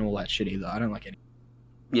B and all that shit either. I don't like any.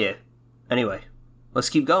 Yeah. Anyway, let's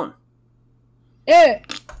keep going. Yeah.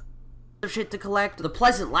 Shit to collect, the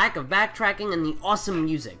pleasant lack of backtracking, and the awesome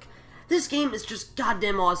music. This game is just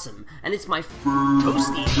goddamn awesome, and it's my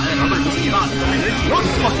toasty.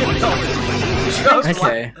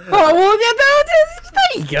 Okay. Oh well, yeah,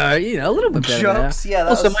 there you go. You know, a little bit better. Jokes, now. yeah, that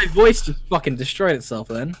Also, was- my voice just fucking destroyed itself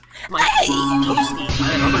then. My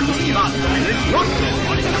toasty.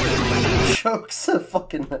 Jokes,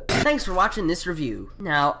 fucking. Thanks for watching this review.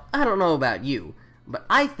 Now, I don't know about you, but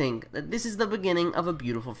I think that this is the beginning of a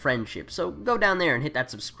beautiful friendship, so go down there and hit that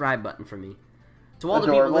subscribe button for me. To all the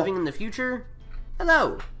people Adorable. living in the future,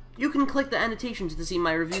 hello. You can click the annotations to see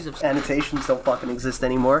my reviews of Annotations don't fucking exist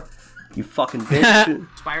anymore. You fucking bitch.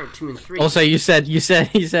 Spyro 2 and 3. Also, you said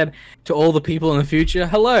to all the people in the future,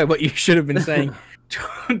 hello. But you should have been saying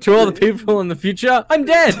to all the people in the future, I'm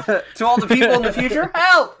dead. To all the people in the future,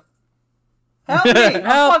 help! Help me! I'm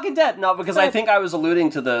Help. fucking dead. No, because I think I was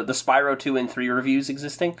alluding to the Spyro 2 and 3 reviews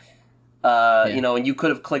existing. You know, and you could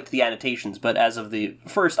have clicked the annotations, but as of the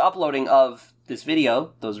first uploading of this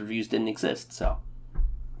video, those reviews didn't exist, so...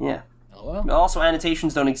 Yeah. Oh, well. Also,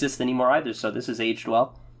 annotations don't exist anymore either, so this is aged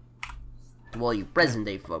well. To all you present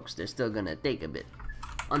day folks, they're still gonna take a bit.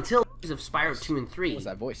 Until of Spyro 2 and 3. What was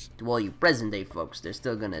that voice? To all you present day folks, they're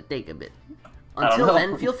still gonna take a bit. I don't Until know.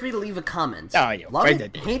 then, feel free to leave a comment. Oh, yeah, Love right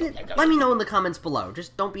it? there. Hate it? Let me know in the comments below.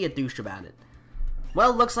 Just don't be a douche about it.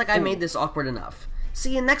 Well, looks like I made this awkward enough.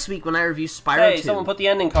 See you next week when I review Spyro 2. Hey, someone put the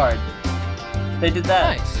ending card. They did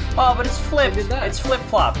that. Nice. Oh, but it's flipped. They did that. It's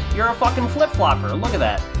flip-flopped. You're a fucking flip-flopper. Look at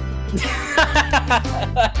that.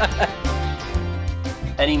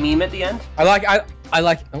 Any meme at the end? I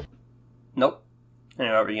like. Oh, Nope.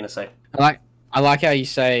 Anyway, what were you gonna say? I like how you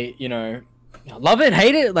say, you know, love it,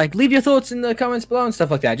 hate it, like leave your thoughts in the comments below and stuff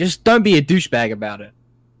like that. Just don't be a douchebag about it.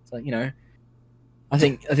 It's like, you know, I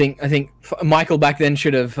think Michael back then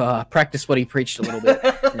should have practiced what he preached a little bit.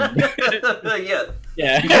 Yeah.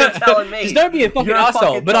 Yeah. You're telling me. Just don't be a fucking You're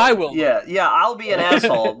asshole, but I will. Yeah, I'll be an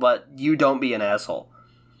asshole, but you don't be an asshole.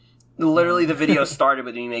 Literally, the video started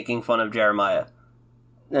with me making fun of Jeremiah.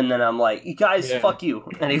 And then I'm like, you guys, Yeah. fuck you.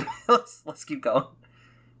 Anyway, let's keep going.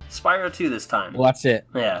 Spyro 2 this time. Well, that's it.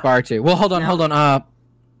 Yeah. Spyro 2. Well, hold on.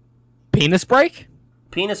 Penis break?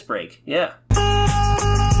 Penis break, yeah.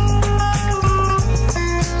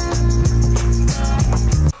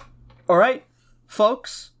 Alright,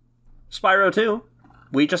 folks. Spyro 2.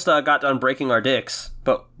 We just got done breaking our dicks,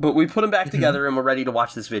 but we put them back together and we're ready to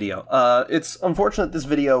watch this video. It's unfortunate this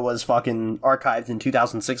video was fucking archived in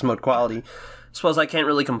 2006 mode quality. Suppose I can't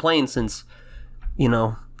really complain since, you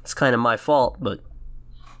know, it's kind of my fault, but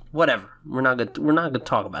whatever. We're not gonna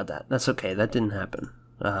talk about that. That's okay. That didn't happen.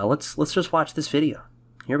 Let's just watch this video.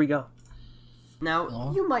 Here we go.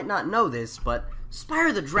 Now, you might not know this, but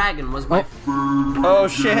Spyro the Dragon was my... Oh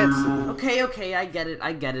shit. Okay, I get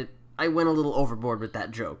it. I went a little overboard with that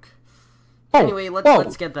joke. Oh, Anyway,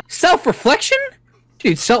 let's get that... Self-reflection?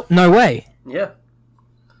 Dude, no way. Yeah.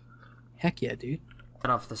 Heck yeah, dude.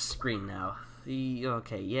 off the screen now.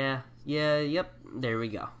 Okay, yep, there we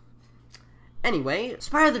go. Anyway,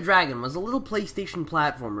 Spyro the Dragon was a little PlayStation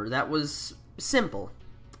platformer that was simple.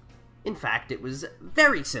 In fact, it was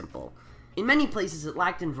very simple. In many places it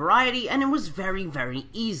lacked in variety, and it was very, very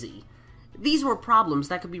easy. These were problems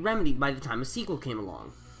that could be remedied by the time a sequel came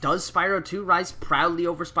along. Does Spyro 2 rise proudly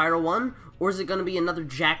over Spyro 1, or is it going to be another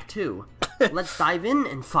Jak 2? Let's dive in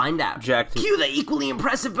and find out. Jak 2. Cue the equally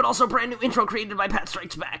impressive but also brand new intro created by Pat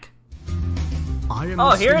Strikes Back.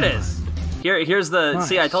 Oh, here it is. Here's the... Nice.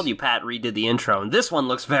 See, I told you Pat redid the intro, and this one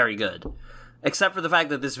looks very good. Except for the fact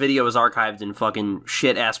that this video is archived in fucking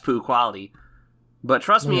shit-ass poo quality. But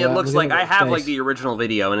trust me, it looks like... I have, like, the original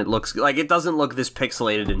video, and it looks... Like, it doesn't look this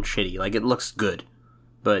pixelated and shitty. Like, it looks good.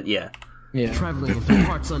 But, yeah. Yeah. Traveling into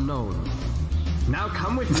parts unknown. Now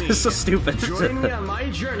come with me. This is so stupid. Join me on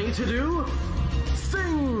my journey to do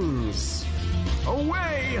things.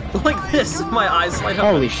 Away. Like this, my eyes light up.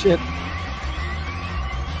 Holy shit.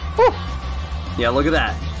 Yeah, look at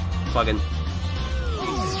that. Fucking...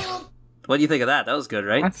 What do you think of that? That was good,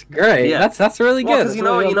 right? That's great. Yeah. That's really good. Because you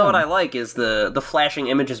know what I like is the flashing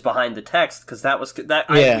images behind the text, because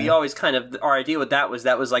we always kind of, our idea with that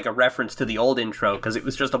was like a reference to the old intro, because it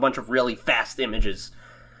was just a bunch of really fast images.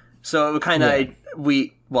 So it would kind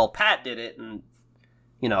of Pat did it, and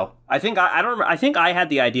you know, I think I had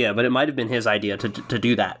the idea, but it might have been his idea to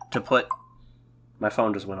do that, to put my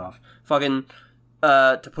phone just went off. Fucking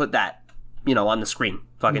to put that, you know, on the screen.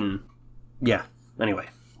 Fucking yeah. Anyway.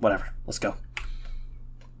 Whatever. Let's go.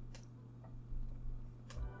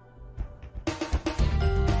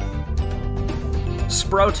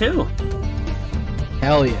 Spyro 2.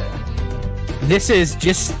 Hell yeah. This is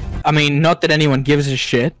just... I mean, not that anyone gives a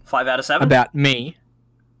shit 5 out of 7? about me.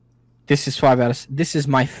 This is 5 out of... This is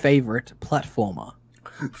my favorite platformer.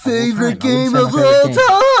 Favorite game of all time!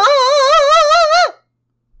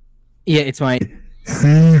 Yeah, it's my...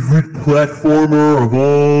 Favorite platformer of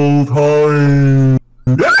all time.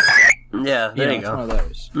 Yeah, there you go. It's one of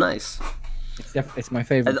those. Nice. It's my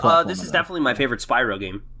favorite. This is definitely my favorite Spyro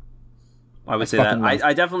game. I would say that.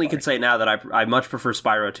 I definitely could say now that I much prefer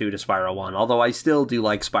Spyro 2 to Spyro 1, although I still do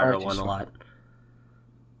like Spyro 1 a lot.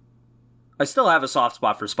 I still have a soft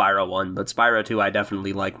spot for Spyro 1, but Spyro 2 I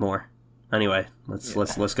definitely like more. Anyway, let's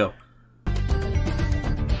go.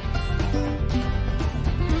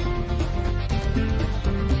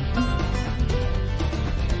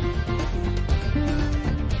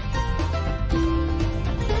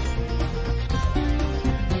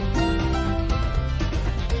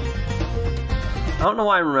 I don't know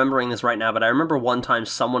why I'm remembering this right now, but I remember one time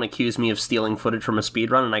someone accused me of stealing footage from a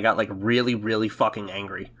speedrun, and I got, like, really, really fucking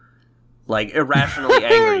angry. Like, irrationally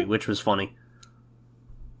angry, which was funny.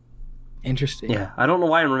 Interesting. Yeah, I don't know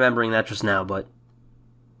why I'm remembering that just now, but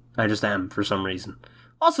I just am, for some reason.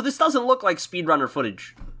 Also, this doesn't look like speedrunner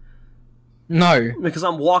footage. No. Because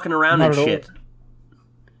I'm walking around Not and at shit.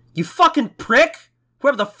 You fucking prick!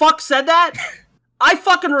 Whoever the fuck said that? I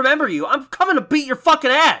fucking remember you. I'm coming to beat your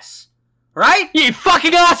fucking ass! Right? You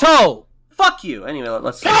fucking asshole! Fuck you! Anyway,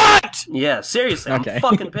 let's... Cut! Yeah, seriously, Okay. I'm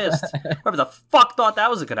fucking pissed. Whoever the fuck thought that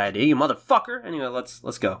was a good idea, you motherfucker! Anyway,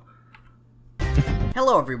 let's go.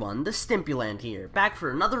 Hello everyone, the STIMPYLAND here, back for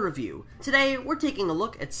another review. Today, we're taking a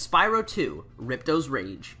look at Spyro 2, Ripto's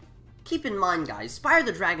Rage. Keep in mind guys, Spyro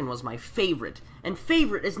the Dragon was my favorite, and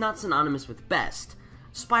favorite is not synonymous with best.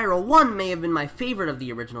 Spyro 1 may have been my favorite of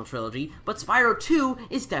the original trilogy, but Spyro 2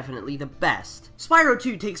 is definitely the best. Spyro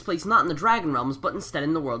 2 takes place not in the Dragon Realms, but instead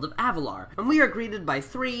in the world of Avalar, and we are greeted by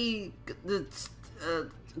three...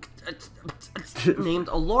 named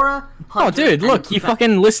Allura, Hunter, Oh, dude, look, you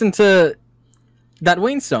fucking listened to that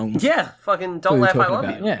Wayne song. Yeah, fucking we Don't were Laugh, I talking Love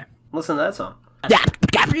about, You. Yeah. Listen to that song.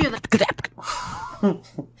 Three of the...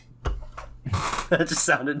 That just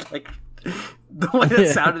sounded like... The way that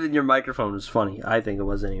sounded in your microphone was funny. I think it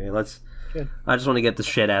was anyway. Good. I just want to get this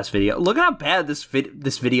shit-ass video. Look at how bad this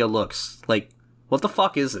video looks. Like, what the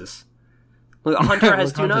fuck is this? Look, Hunter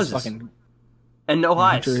has two noses. And no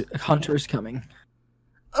eyes. Hunter is coming.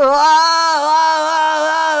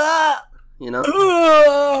 You know?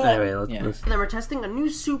 Anyway, let's... They were testing a new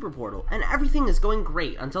super portal, and everything is going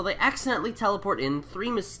great until they accidentally teleport in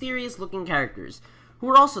three mysterious-looking characters, who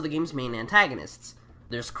are also the game's main antagonists.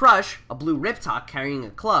 There's Crush, a blue Riptok carrying a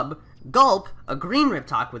club, Gulp, a green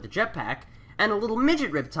Riptok with a jetpack, and a little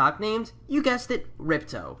midget Riptok named, you guessed it,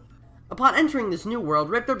 Ripto. Upon entering this new world,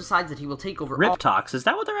 Ripto decides that he will take over Riptoks, is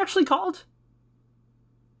that what they're actually called?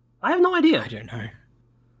 I have no idea. I don't know.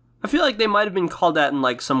 I feel like they might have been called that in,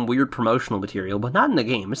 like, some weird promotional material, but not in the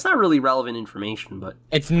game. It's not really relevant information, but...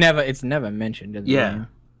 It's never mentioned in the game.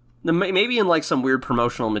 Maybe in, like, some weird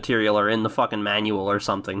promotional material or in the fucking manual or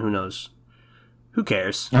something, who knows? Who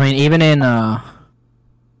cares? I mean, even in,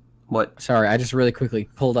 What? Sorry, I just really quickly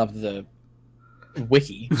pulled up the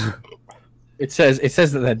wiki. It says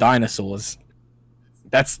that they're dinosaurs.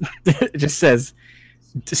 It just says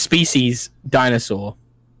species dinosaur.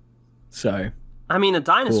 So, I mean, a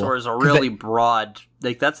dinosaur is a really broad,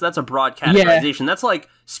 like, that's a broad categorization. That's like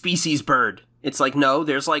species bird. It's like, no,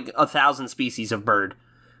 there's like 1,000 species of bird,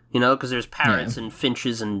 you know, because there's parrots and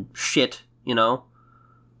finches and shit, you know?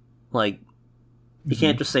 Like, you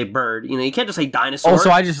can't just say bird, you know, you can't just say dinosaur.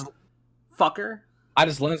 Also, I just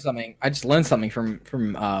learned something. I just learned something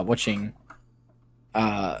from watching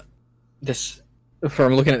this,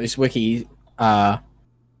 from looking at this wiki.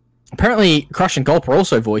 Apparently, Crush and Gulp are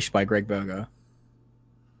also voiced by Greg Berger.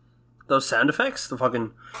 Those sound effects? The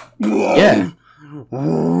fucking... Yeah.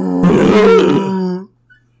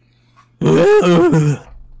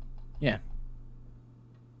 Yeah.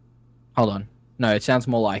 Hold on. No, it sounds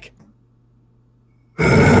more like... You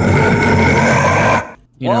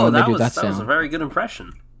know, Whoa, that was a very good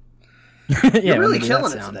impression. Yeah, You're really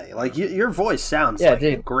killing it today. Like, your voice sounds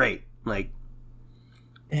great. Like,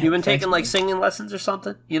 you've been taking, like, singing lessons or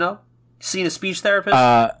something, you know? Seen a speech therapist?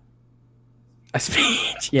 A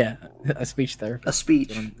speech, yeah. A speech therapist. A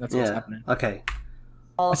speech. That's what's happening. Okay.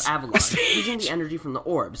 All of Avalon, using the energy from the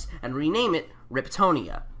orbs, and rename it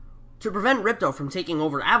Riptonia. To prevent Ripto from taking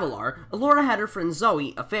over Avalar, Allura had her friend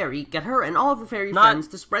Zoe, a fairy, get her and all of her fairy friends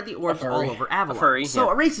to spread the orbs all over Avalar. So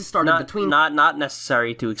a race has started between... Not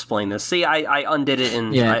necessary to explain this. See, I undid it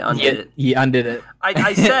and I undid it. You undid it.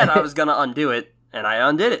 I said I was gonna undo it, and I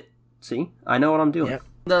undid it. See? I know what I'm doing.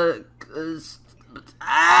 Yep.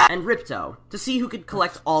 And Ripto, to see who could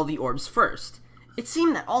collect all the orbs first. It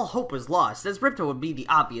seemed that all hope was lost, as Ripto would be the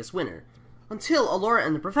obvious winner. Until Allura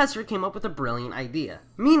and the Professor came up with a brilliant idea.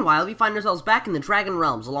 Meanwhile, we find ourselves back in the Dragon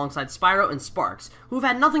Realms alongside Spyro and Sparks, who've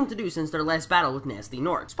had nothing to do since their last battle with Nasty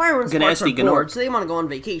Gnorc. Spyro and Sparks are bored, so they want to go on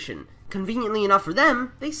vacation. Conveniently enough for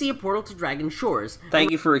them, they see a portal to Dragon Shores.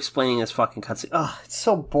 Thank you for explaining this fucking cutscene. Ugh, it's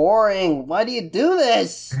so boring. Why do you do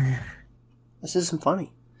this? This isn't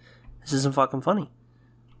funny. This isn't fucking funny.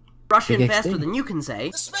 Rush in faster than you can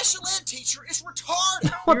say. The special ed teacher is retarded!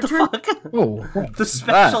 What the fuck? Oh, the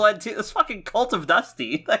special ed teacher, this fucking Cult of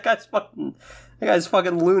Dusty. That guy's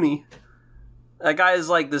fucking loony. That guy is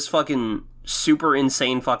like this fucking super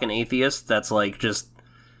insane fucking atheist that's like just,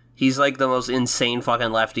 he's like the most insane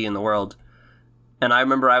fucking lefty in the world. And I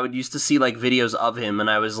remember I would used to see like videos of him and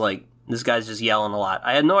I was like, this guy's just yelling a lot.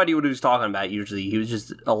 I had no idea what he was talking about usually. He was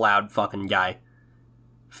just a loud fucking guy.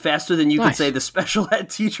 Faster than you can say the special ed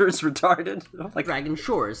teacher is retarded. Like Dragon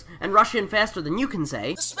Shores, and rush in faster than you can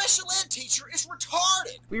say. The special ed teacher is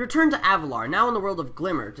retarded! We return to Avalar, now in the world of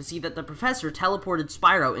Glimmer, to see that the Professor teleported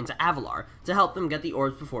Spyro into Avalar to help them get the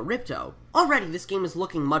orbs before Ripto. Already, this game is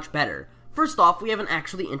looking much better. First off, we have an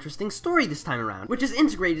actually interesting story this time around, which is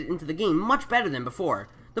integrated into the game much better than before.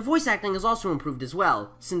 The voice acting is also improved as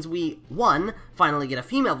well, since we, 1, finally get a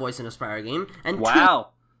female voice in a Spyro game, and 2...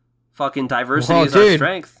 Wow. Fucking diversity is our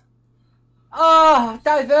strength. Oh,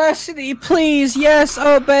 diversity, please, yes,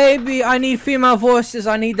 oh baby, I need female voices,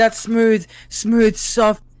 I need that smooth,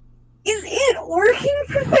 soft... Is it working,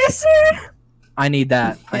 Professor? I need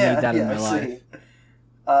that, I need that in my life.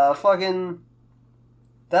 Fucking...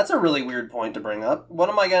 That's a really weird point to bring up.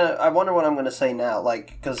 I wonder what I'm gonna say now,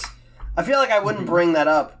 like, because I feel like I wouldn't bring that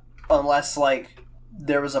up unless, like,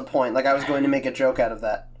 there was a point, like I was going to make a joke out of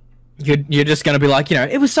that. You're just gonna be like, you know,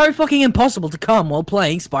 it was so fucking impossible to come while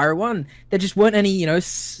playing Spyro 1. There just weren't any, you know,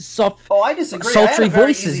 soft, I disagree. sultry I had a very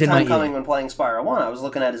voices easy in my time coming ear. when playing Spyro 1. I was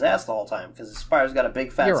looking at his ass the whole time, because Spyro's got a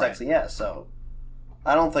big, fat, sexy ass, so...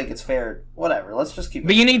 I don't think it's fair. Whatever, let's just keep it.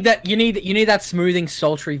 But you need that smoothing,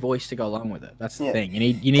 sultry voice to go along with it. That's the thing. You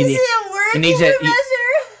need Is it working, Professor?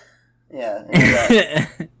 Yeah.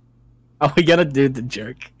 Oh, we gotta do the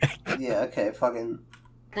joke. Yeah, okay, fucking...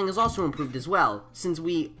 Thing is also improved as well, since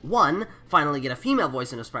we, 1, finally get a female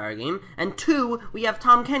voice in a Spyro game, and 2, we have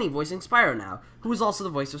Tom Kenny voicing Spyro now, who is also the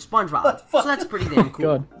voice of SpongeBob. So that's pretty damn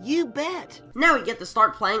cool. God. You bet. Now we get to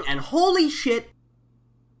start playing, and holy shit,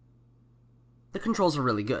 the controls are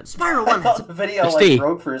really good. Spyro 1 I thought the video like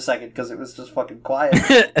broke for a second because it was just fucking quiet.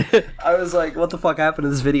 I was like, what the fuck happened to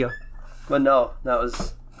this video? But no, that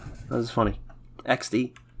was funny.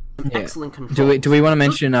 XD. Yeah. Excellent control. Do we want to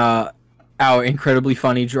mention our incredibly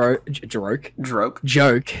funny joke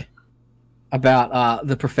about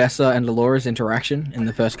the Professor and Allura's interaction in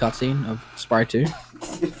the first cutscene of Spyro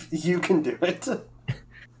 2? You can do it.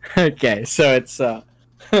 Okay, so it's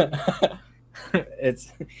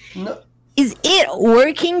it's... No. Is it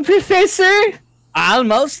working, Professor?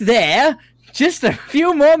 Almost there. Just a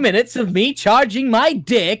few more minutes of me charging my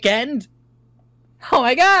dick and... Oh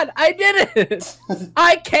my god, I did it!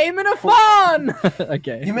 I came in a fawn!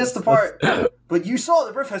 Okay. You missed the part, but you saw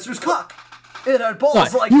the Professor's cock. It had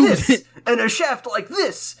balls like this, and a shaft like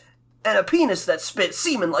this, and a penis that spit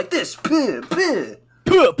semen like this. Puh, puh.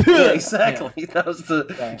 Yeah, exactly. Yeah. That was the.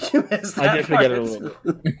 I did forget it a little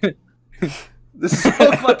bit. This is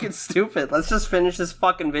so fucking stupid. Let's just finish this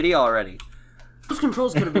fucking video already. Those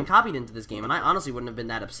controls could have been copied into this game, and I honestly wouldn't have been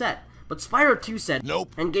that upset. But Spyro 2 said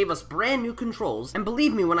nope and gave us brand new controls, and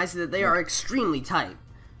believe me when I say that they are extremely tight.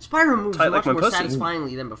 Spyro moves much more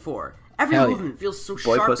satisfyingly than before. Every movement feels so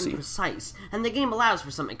sharp and precise, and the game allows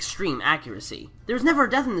for some extreme accuracy. There's never a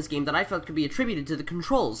death in this game that I felt could be attributed to the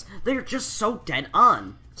controls. They are just so dead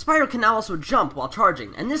on. Spyro can now also jump while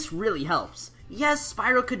charging, and this really helps. Yes,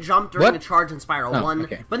 Spyro could jump during a charge in Spyro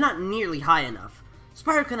 1, but not nearly high enough.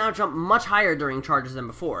 Spyro can now jump much higher during charges than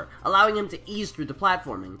before, allowing him to ease through the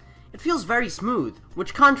platforming. It feels very smooth,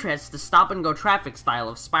 which contrasts the stop-and-go traffic style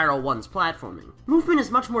of Spyro 1's platforming. Movement is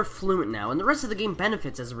much more fluent now, and the rest of the game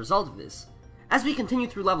benefits as a result of this. As we continue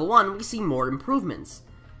through level 1, we see more improvements.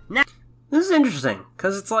 Now, this is interesting,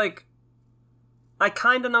 because it's like, I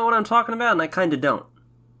kinda know what I'm talking about, and I kinda don't.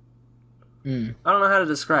 I don't know how to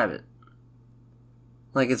describe it.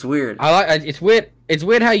 Like, it's weird. It's weird. It's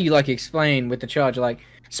weird how you, like, explain with the charge, like,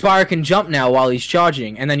 Spyro can jump now while he's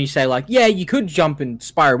charging, and then you say, like, yeah, you could jump in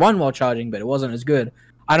Spyro 1 while charging, but it wasn't as good.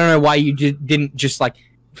 I don't know why you didn't just, like,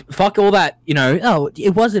 fuck all that, you know, oh,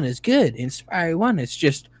 it wasn't as good in Spyro 1. It's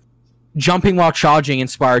just, jumping while charging in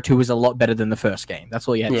Spyro 2 was a lot better than the first game. That's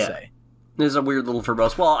all you had to say. There's a weird little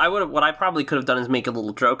verbose. Well, what I probably could have done is make a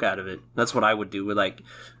little joke out of it. That's what I would do with, like,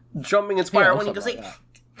 jumping in Spyro 1, he goes, like,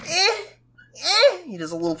 he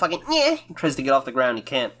does a little fucking, he tries to get off the ground, he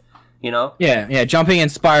can't. You know? Yeah, jumping in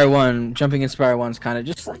Spyro 1's kind of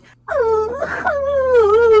just like...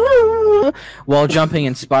 While jumping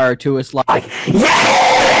in Spyro 2 is like...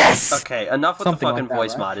 Yes! Okay, enough with the fucking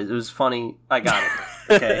voice mod. It was funny. I got it.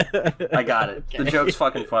 Okay, I got it. The joke's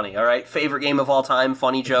fucking funny, alright? Favorite game of all time,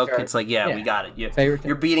 funny joke. It's like, yeah, we got it.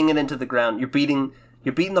 You're beating it into the ground. You're beating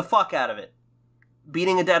the fuck out of it.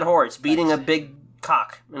 Beating a dead horse. Beating a big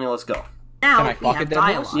cock. Anyway, let's go. Now, we have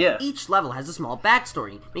dialogue. Each level has a small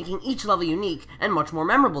backstory, making each level unique and much more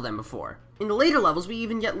memorable than before. In the later levels, we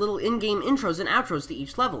even get little in-game intros and outros to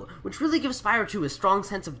each level, which really gives Spyro 2 a strong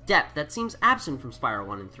sense of depth that seems absent from Spyro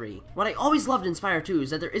 1 and 3. What I always loved in Spyro 2 is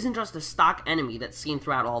that there isn't just a stock enemy that's seen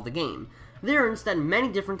throughout all the game. There are instead many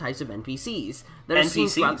different types of NPCs that are seen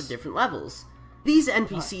throughout the different levels. These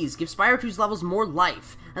NPCs give Spyro 2's levels more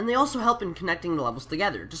life, and they also help in connecting the levels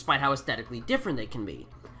together, despite how aesthetically different they can be.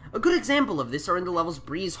 A good example of this are in the levels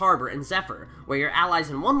Breeze Harbor and Zephyr, where your allies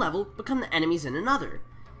in one level become the enemies in another.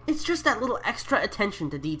 It's just that little extra attention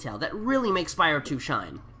to detail that really makes Spyro 2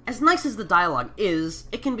 shine. As nice as the dialogue is,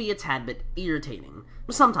 it can be a tad bit irritating.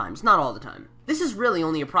 Sometimes, not all the time. This is really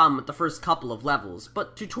only a problem with the first couple of levels,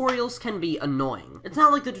 but tutorials can be annoying. It's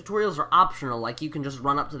not like the tutorials are optional, like you can just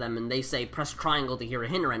run up to them and they say press triangle to hear a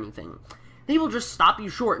hint or anything. They will just stop you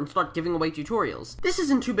short and start giving away tutorials. This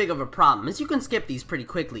isn't too big of a problem, as you can skip these pretty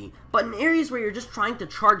quickly, but in areas where you're just trying to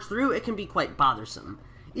charge through, it can be quite bothersome.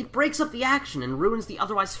 It breaks up the action and ruins the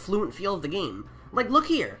otherwise fluent feel of the game. Like, look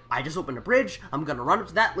here, I just opened a bridge, I'm gonna run up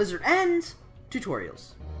to that lizard, and...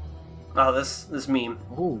 tutorials. Oh, this meme.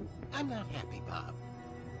 Ooh. I'm not happy, Bob.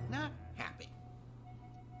 Not happy.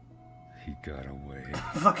 He got away.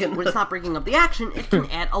 Fucking... When it's not breaking up the action, it can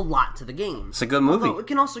add a lot to the game. It's a good movie. Although it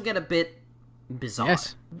can also get a bit... bizarre.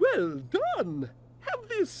 Yes. Well done! Have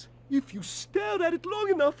this! If you stare at it long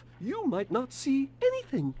enough, you might not see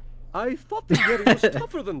anything. I thought the Yeti was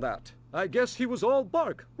tougher than that. I guess he was all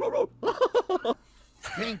bark.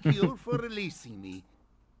 Thank you for releasing me.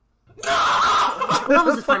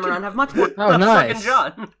 Levels this time around have much more... Oh, nice. Fucking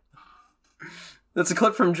John. That's a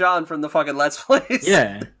clip from John from the fucking Let's Plays.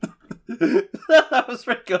 Yeah. That was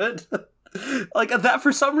pretty good. Like, that,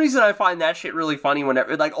 for some reason, I find that shit really funny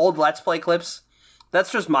whenever, like, old Let's Play clips.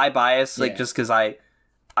 That's just my bias, like, just because I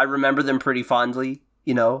remember them pretty fondly,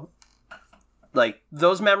 you know? Like,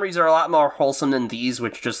 those memories are a lot more wholesome than these,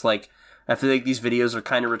 which just, like, I feel like these videos are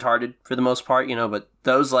kind of retarded for the most part, you know, but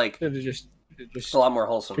those, like, just a lot more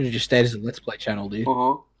wholesome. Should have just stayed as a Let's Play channel, dude.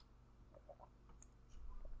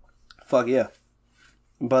 Fuck yeah.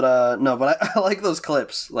 But, no, but I like those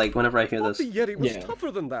clips, like, whenever I hear this. The Yeti was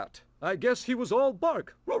tougher than that. I guess he was all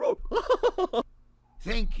bark.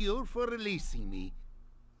 Thank you for releasing me.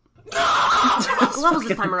 The levels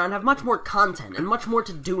this time around have much more content and much more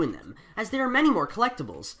to do in them, as there are many more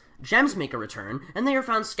collectibles. Gems make a return, and they are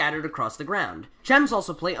found scattered across the ground. Gems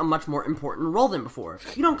also play a much more important role than before.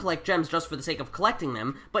 You don't collect gems just for the sake of collecting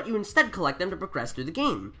them, but you instead collect them to progress through the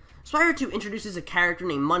game. Spyro 2 introduces a character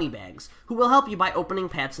named Moneybags, who will help you by opening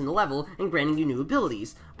paths in the level and granting you new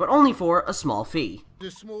abilities, but only for a small fee.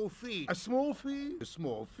 A small fee. A small fee. A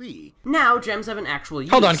small fee. Now, gems have an actual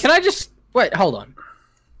use. Hold on, can I just... Wait, hold on.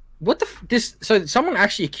 What the this? So someone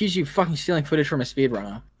actually accused you of fucking stealing footage from a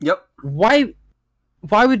speedrunner. Yep. Why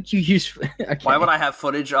would you use? Okay. Why would I have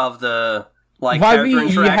footage of the Why character would you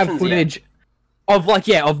interactions? have footage of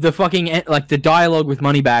of the fucking the dialogue with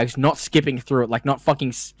Moneybags, not skipping through it, like not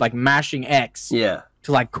fucking like mashing X. Yeah.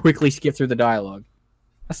 To like quickly skip through the dialogue.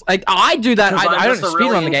 That's, like I do that. I don't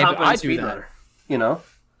speedrun the game, but I do that. You know.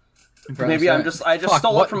 Bro, Maybe so, I just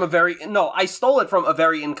stole it from a very I stole it from a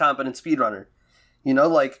very incompetent speedrunner. You know,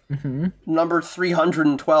 like number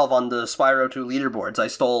 312 on the Spyro 2 leaderboards. I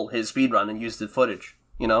stole his speedrun and used the footage.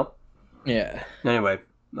 You know. Yeah. Anyway,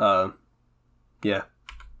 yeah.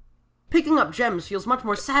 Picking up gems feels much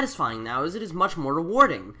more satisfying now, as it is much more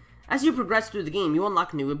rewarding. As you progress through the game, you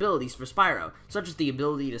unlock new abilities for Spyro, such as the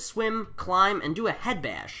ability to swim, climb, and do a head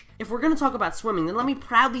bash. If we're going to talk about swimming, then let me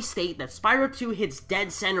proudly state that Spyro 2 hits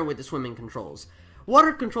dead center with the swimming controls.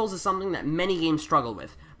 Water controls is something that many games struggle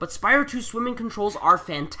with, but Spyro 2's swimming controls are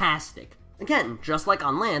fantastic. Again, just like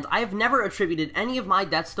on land, I have never attributed any of my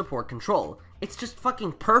deaths to poor control. It's just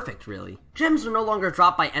fucking perfect, really. Gems are no longer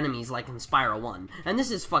dropped by enemies like in Spyro 1, and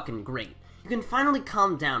this is fucking great. You can finally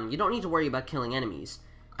calm down, you don't need to worry about killing enemies.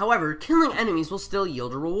 However, killing enemies will still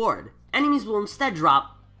yield a reward. Enemies will instead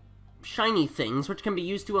drop shiny things, which can be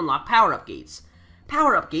used to unlock power-up gates.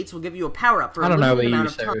 Power-up gates will give you a power-up for a limited amount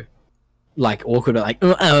of time. Like awkward, like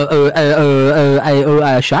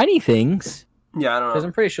shiny things. Yeah, I don't know. Because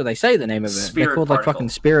I'm pretty sure they say the name of it. Spirit They're called particle. like fucking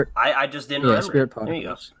spirit. I just didn't remember. Spirit There you go.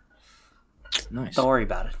 particles. Nice. Don't worry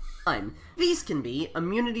about it. These can be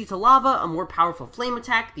immunity to lava, a more powerful flame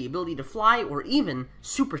attack, the ability to fly, or even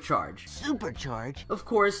supercharge. Supercharge? Of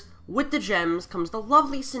course, with the gems comes the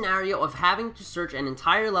lovely scenario of having to search an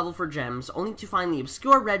entire level for gems only to find the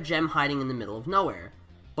obscure red gem hiding in the middle of nowhere.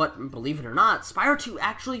 But believe it or not, Spyro 2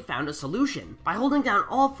 actually found a solution. By holding down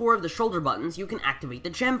all 4 of the shoulder buttons, you can activate the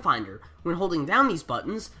gem finder. When holding down these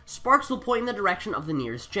buttons, sparks will point in the direction of the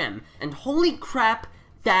nearest gem. And holy crap,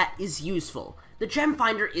 that is useful. The gem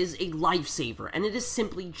finder is a lifesaver, and it is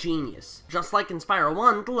simply genius. Just like in Spyro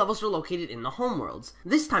 1, the levels are located in the homeworlds.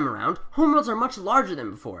 This time around, homeworlds are much larger than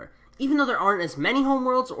before. Even though there aren't as many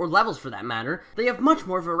homeworlds, or levels for that matter, they have much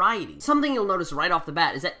more variety. Something you'll notice right off the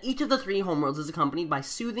bat is that each of the 3 homeworlds is accompanied by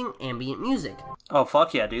soothing ambient music. Oh,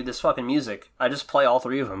 fuck yeah, dude, this fucking music. I just play all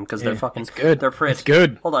 3 of them, because they're fucking... It's good. They're pretty. It's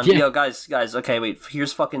good. Hold on, Yeah. yo, guys, okay, wait,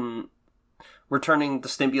 here's fucking... We're turning the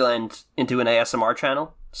STIMPYLAND into an ASMR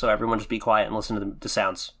channel, so everyone just be quiet and listen to the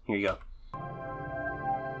sounds. Here you go.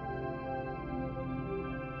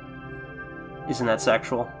 Isn't that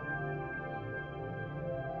sexual?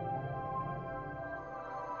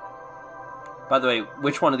 By the way,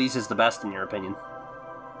 which one of these is the best in your opinion?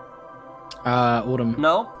 Autumn.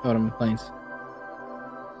 No? Autumn Plains.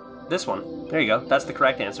 This one. There you go. That's the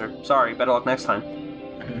correct answer. Sorry, better luck next time.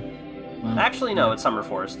 Well, Actually, no, it's Summer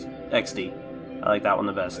Forest. XD. I like that one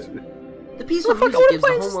the best. The peaceful music gives the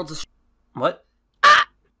homeworlds a... What?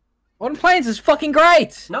 Autumn Plains is fucking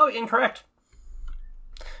great! No, incorrect.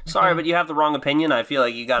 Sorry, but you have the wrong opinion. I feel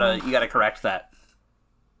like you gotta correct that.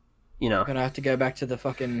 You know, I'm gonna have to go back to the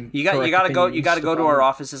fucking. You gotta go to our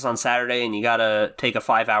offices on Saturday, and you gotta take a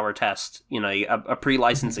 5-hour test. You know, a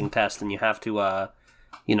pre-licensing test, and you have to,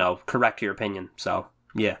 correct your opinion. So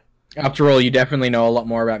yeah. After all, you definitely know a lot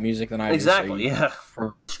more about music than I do. Exactly. So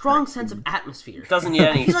yeah. Strong sense of atmosphere. Doesn't need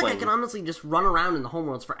any I feel like I can honestly just run around in the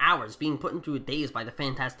homeworlds for hours, being put into a daze by the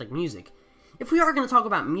fantastic music. If we are going to talk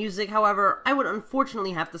about music, however, I would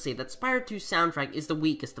unfortunately have to say that Spyro 2's soundtrack is the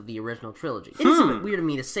weakest of the original trilogy. It is a bit weird of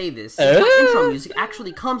me to say this, since my intro music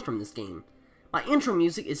actually comes from this game. My intro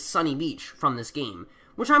music is Sunny Beach from this game,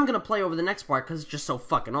 which I'm going to play over the next part because it's just so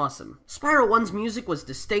fucking awesome. Spyro 1's music was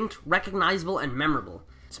distinct, recognizable, and memorable.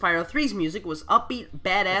 Spyro 3's music was upbeat,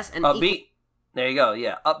 badass, and upbeat. There you go.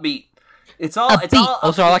 Yeah, upbeat. It's all upbeat. It's all upbeat.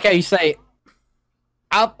 Also, I like how you say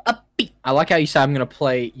upbeat. I like how you say I'm gonna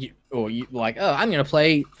play. I'm gonna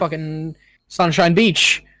play fucking Sunshine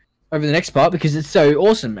Beach over the next part because it's so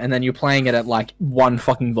awesome, and then you're playing it at like 1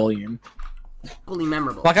 fucking volume. Fully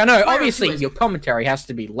memorable. Like I know, Spyro obviously 2 is... your commentary has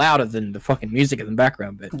to be louder than the fucking music in the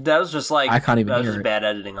background, but that was just like I can't even that was hear just it. bad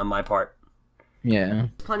editing on my part. Yeah.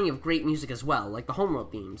 Plenty of great music as well, like the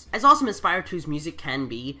homeworld themes. As awesome as Spyro 2's music can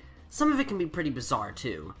be, some of it can be pretty bizarre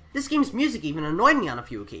too. This game's music even annoyed me on a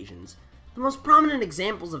few occasions. The most prominent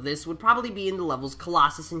examples of this would probably be in the levels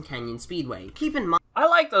Colossus and Canyon Speedway. Keep in mind, I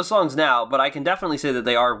like those songs now, but I can definitely say that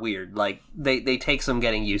they are weird. Like they take some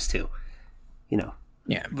getting used to, you know.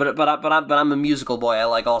 Yeah. But I'm a musical boy. I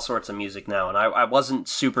like all sorts of music now, and I wasn't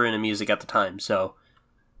super into music at the time, so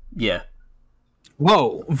yeah.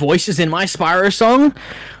 Whoa, voices in my Spyro song?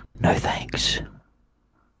 No thanks.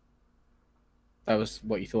 That was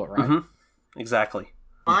what you thought, right? Mm-hmm. Exactly.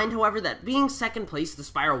 Mind, however, that being second place to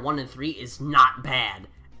Spyro 1 and 3 is not bad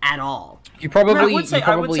at all. You probably... I would say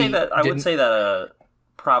that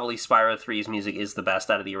probably Spyro 3's music is the best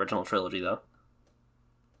out of the original trilogy, though.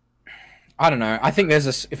 I don't know. I think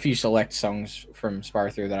there's a few select songs from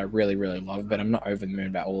Spyro 3 that I really, really love, but I'm not over the moon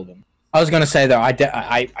about all of them. I was going to say, though,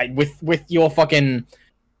 with your fucking...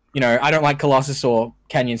 You know, I don't like Colossus or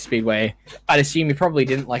Canyon Speedway. I'd assume you probably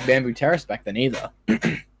didn't like Bamboo Terrace back then either.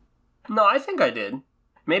 No, I think I did.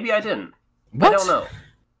 Maybe I didn't. What? I don't know.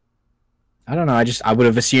 I don't know. I would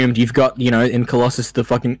have assumed you've got, you know, in Colossus the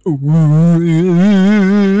fucking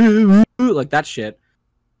like that shit.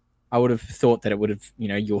 I would have thought that it would have, you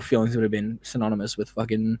know, your feelings would have been synonymous with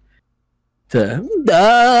fucking I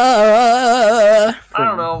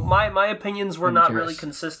don't know. My opinions were not really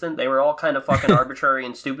consistent. They were all kind of fucking arbitrary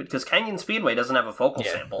and stupid because Canyon Speedway doesn't have a vocal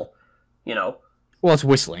sample, you know. Well, it's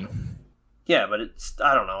whistling. Yeah, but it's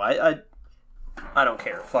I don't know. I don't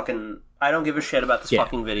care. Fucking I don't give a shit about this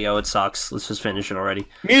fucking video. It sucks. Let's just finish it already.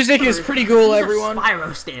 Music is pretty cool, everyone.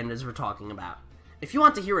 Spyro standards we're talking about. If you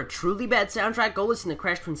want to hear a truly bad soundtrack, go listen to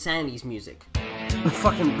Crash to Insanity's music.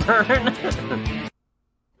 Fucking burn.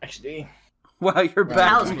 Actually. Wow, you're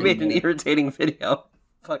back. You made an irritating video.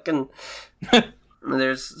 Fucking.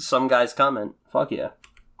 There's some guy's comment. Fuck yeah.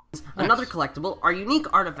 Another collectible are unique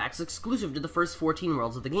artifacts exclusive to the first 14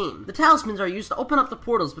 worlds of the game. The talismans are used to open up the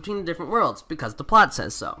portals between the different worlds, because the plot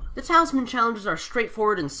says so. The talisman challenges are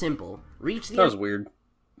straightforward and simple. Reach the... That was weird.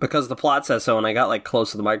 Because the plot says so, and I got, like,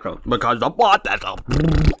 close to the microphone. Because the plot says so.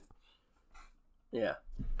 Yeah.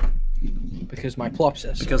 Because my plop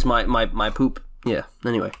says so. Because my poop. Yeah,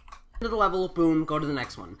 anyway. To the level, boom, go to the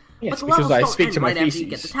next one. Yes, but the because levels I don't speak end to my right after you feces.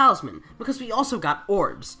 get the talisman, because we also got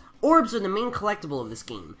orbs. Orbs are the main collectible of this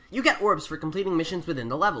game. You get orbs for completing missions within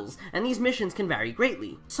the levels, and these missions can vary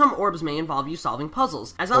greatly. Some orbs may involve you solving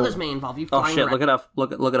puzzles, as others may involve you flying shit, look at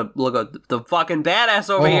the fucking badass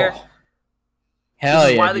over here. Hell This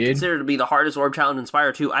is yeah, widely dude. considered to be the hardest orb challenge in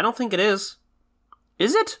Spyro 2. I don't think it is.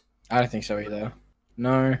 Is it? I don't think so either.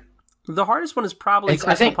 No. The hardest one is probably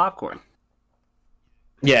Crystal Popcorn.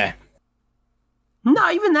 Yeah.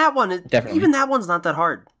 No, even that one. Definitely. Even that one's not that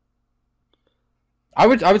hard. I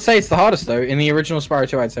would say it's the hardest though. In the original Spyro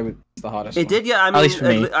 2, I'd say it's the hardest. It did, yeah. I mean, at least for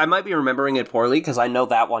me. I might be remembering it poorly because I know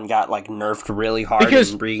that one got like nerfed really hard and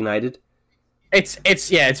reignited.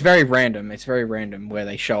 It's very random. It's very random where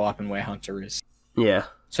they show up and where Hunter is. Yeah.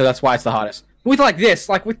 So that's why it's the hardest. With like this,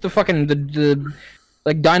 like with the fucking the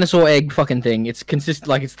like dinosaur egg fucking thing, it's consistent.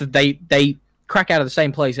 Like it's they crack out of the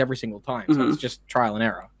same place every single time. So it's just trial and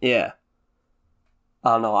error. Yeah.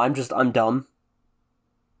 I don't know. I'm dumb.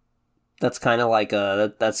 That's kind of like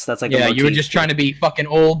that's like yeah. You were just trying to be fucking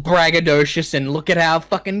all braggadocious and look at how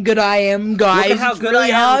fucking good I am, guys. Look at how it's good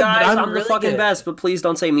really I am, hard, guys. but I'm really the fucking good. best. But please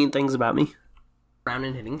don't say mean things about me. Around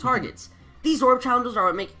and hitting targets. These orb challenges are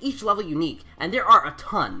what make each level unique, and there are a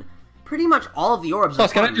ton. Pretty much all of the orbs Plus,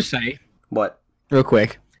 are can fun. I just say what? Real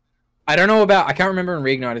quick. I don't know about. I can't remember in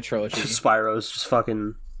Reignited Trilogy. Spyro's just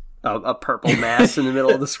fucking a purple mass in the middle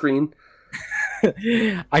of the screen.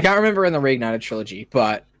 I can't remember in the Reignited Trilogy,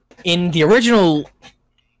 but in the original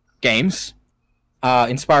games,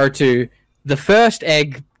 in Spyro 2, the first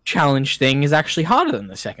egg challenge thing is actually harder than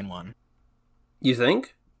the second one. You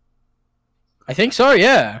think? I think so,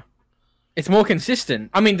 yeah. It's more consistent.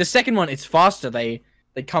 I mean, the second one, it's faster. They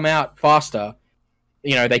come out faster.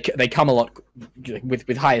 You know, they come a lot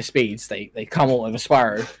with higher speeds. They come all over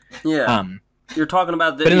Spyro. Yeah. You're talking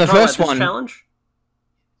about but in the first this one, challenge?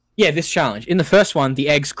 Yeah, this challenge. In the first one, the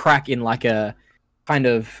eggs crack in like a kind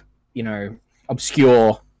of, you know,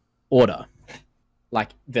 obscure order.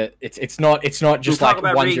 Like it's not just like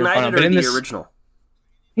ones you're in front of. But in the original.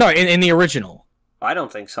 No, in the original. I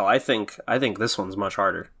don't think so. I think this one's much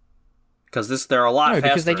harder. Because they're a lot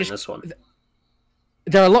faster in this one.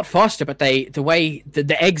 They're a lot faster, but the way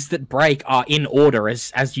the eggs that break are in order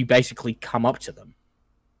as you basically come up to them.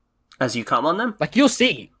 As you come on them? Like you'll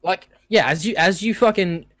see. Like yeah, as you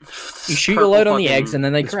fucking you shoot your load on the eggs and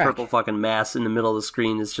then they crack. Purple fucking mass in the middle of the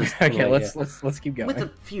screen is just okay. Let's keep going. With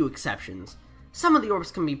a few exceptions. Some of the orbs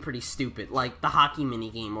can be pretty stupid, like the hockey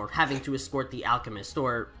minigame or having to escort the alchemist,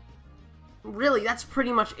 or really, that's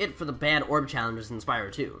pretty much it for the bad orb challenges in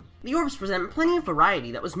Spyro 2. The orbs present plenty of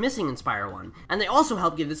variety that was missing in Spyro 1, and they also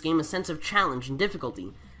help give this game a sense of challenge and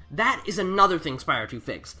difficulty. That is another thing Spyro 2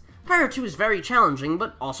 fixed. Spyro 2 is very challenging,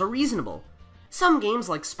 but also reasonable. Some games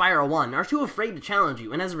like Spyro 1 are too afraid to challenge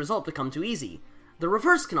you, and as a result become too easy. The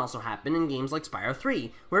reverse can also happen in games like Spyro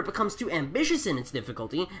 3, where it becomes too ambitious in its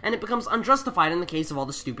difficulty, and it becomes unjustified in the case of all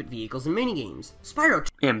the stupid vehicles and minigames. Spyro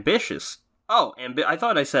 2... Ambitious? Oh, I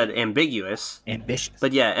thought I said ambiguous. Ambitious.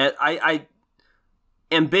 But yeah,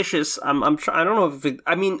 ambitious. I don't know if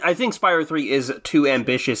I mean, I think Spyro 3 is too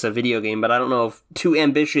ambitious a video game, but I don't know if too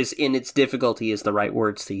ambitious in its difficulty is the right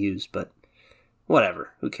words to use, but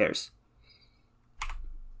whatever. Who cares?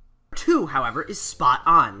 2, however, is spot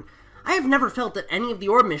on. I have never felt that any of the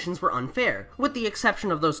orb missions were unfair, with the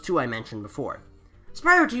exception of those 2 I mentioned before.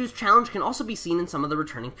 Spyro 2's challenge can also be seen in some of the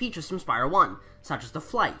returning features from Spyro 1, such as the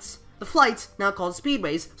flights. The flights, now called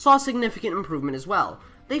speedways, saw significant improvement as well.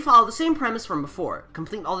 They follow the same premise from before: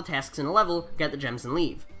 complete all the tasks in a level, get the gems and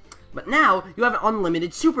leave. But now, you have an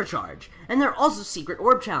unlimited supercharge, and there are also secret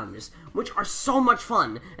orb challenges, which are so much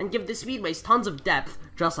fun, and give the speedways tons of depth,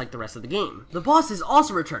 just like the rest of the game. The bosses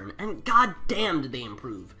also return, and goddamn did they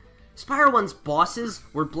improve. Spyro 1's bosses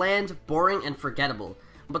were bland, boring, and forgettable,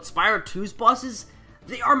 but Spyro 2's bosses,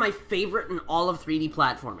 they are my favorite in all of 3D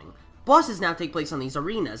platforming. Bosses now take place on these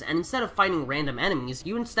arenas, and instead of fighting random enemies,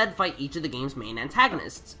 you instead fight each of the game's main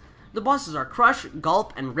antagonists. The bosses are Crush,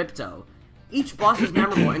 Gulp, and Ripto. Each boss is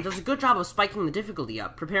memorable and does a good job of spiking the difficulty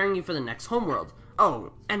up, preparing you for the next homeworld.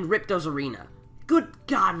 Oh, and Ripto's Arena. Good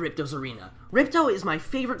God, Ripto's Arena. Ripto is my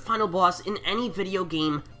favorite final boss in any video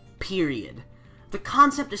game, period. The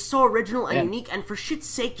concept is so original and unique, and for shit's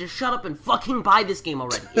sake, just shut up and fucking buy this game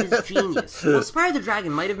already. It is genius. While Spyro the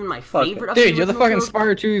Dragon might have been my favorite of the Dude, you're the fucking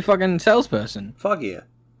Spyro 2 fucking salesperson. Fuck yeah.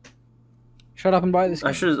 Shut up and buy this game.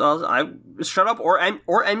 I shut up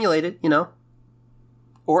or emulate it, you know.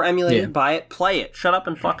 Or emulate it, buy it, play it. Shut up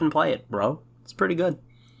and fucking play it, bro. It's pretty good.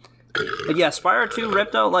 But yeah, Spyro 2,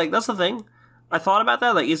 Ripto, like, that's the thing. I thought about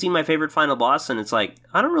that, like, is he my favorite final boss? And it's like,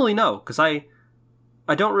 I don't really know, because I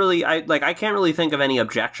can't really think of any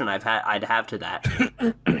objection I'd have to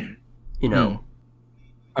that. You know.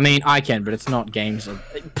 I mean, I can, but it's not games. In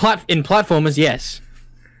platformers, yes.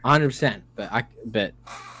 100%. But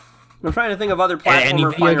I'm trying to think of other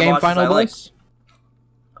platformer final bosses.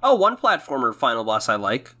 Oh, one platformer final boss I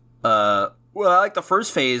like. Well, I like the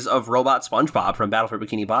first phase of Robot Spongebob from Battle for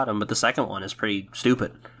Bikini Bottom, but the second one is pretty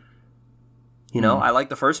stupid. You know, I like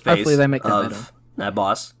the first phase of that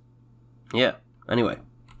boss. Yeah. Anyway.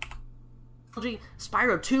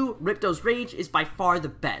 Spyro 2, Ripto's Rage, is by far the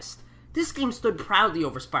best. This game stood proudly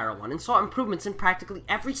over Spyro 1 and saw improvements in practically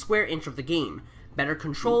every square inch of the game. Better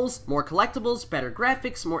controls, more collectibles, better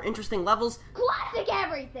graphics, more interesting levels. Classic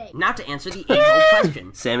everything! Now to answer the age-old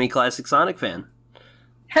question. Sammy, classic Sonic fan.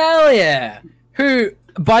 Hell yeah! Who,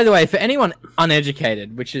 by the way, for anyone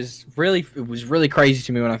uneducated, which is really, it was really crazy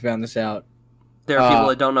to me when I found this out. There are people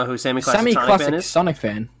that don't know who Sammy Classic Sonic fan is? Sonic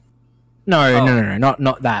fan. No,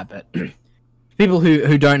 not that, but people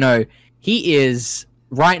who don't know, he is,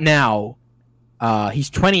 right now, he's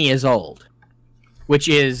 20 years old, which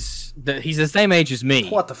is, he's the same age as me.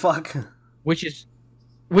 What the fuck? Which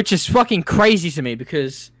is fucking crazy to me,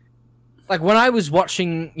 because, like, when I was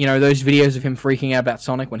watching, you know, those videos of him freaking out about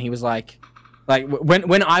Sonic when he was like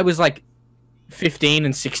when I was like 15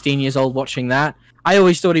 and 16 years old watching that, I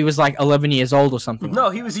always thought he was like 11 years old or something.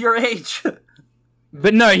 No, he was your age.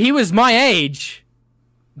 But no, he was my age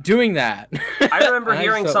doing that. I remember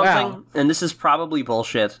hearing something, and this is probably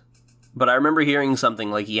bullshit, but I remember hearing something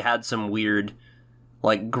like he had some weird,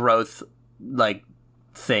 like, growth, like,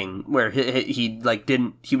 thing where he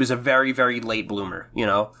was a very, very late bloomer, you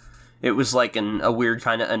know? It was like a weird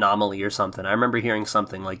kind of anomaly or something. I remember hearing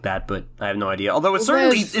something like that, but I have no idea. Although it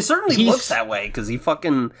certainly looks that way, because he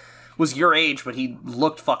fucking was your age, but he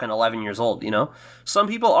looked fucking 11 years old, you know? Some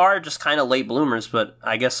people are just kind of late bloomers, but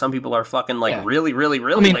I guess some people are fucking, like, really, really,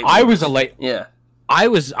 really late bloomers. I was a late... Yeah. I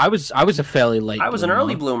was a fairly late bloomer. I was an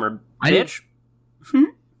early bloomer, bitch.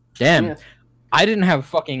 Damn. Yeah. I didn't have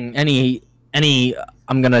fucking any...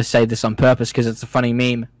 I'm gonna say this on purpose because it's a funny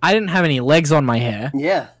meme. I didn't have any legs on my hair.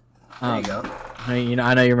 Yeah. There you go. I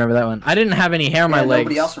know you remember that one. I didn't have any hair on my legs.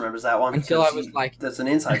 Nobody else remembers that one. Until I was like... That's an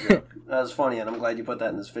inside joke. That was funny, and I'm glad you put that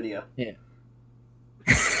in this video. Yeah.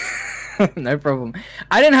 No problem.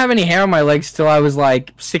 I didn't have any hair on my legs till I was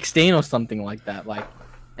like 16 or something like that. Like,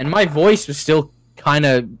 and my voice was still kind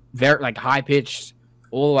of very like high pitched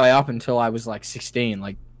all the way up until I was like 16.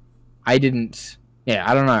 Like, I didn't. Yeah,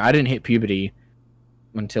 I don't know. I didn't hit puberty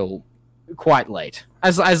until quite late.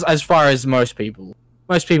 As far as most people.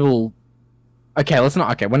 Most people. Okay, let's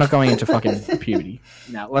not. Okay, we're not going into fucking puberty.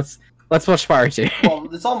 Now let's watch Spyro 2.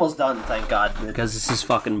 Well, it's almost done, thank God, because this is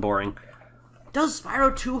fucking boring. Does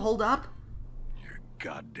Spyro 2 hold up? You're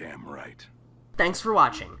goddamn right. Thanks for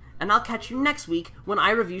watching, and I'll catch you next week when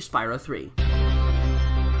I review Spyro 3.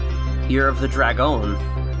 Year of the Dragon.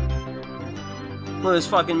 Look at this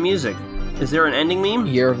fucking music. Is there an ending meme?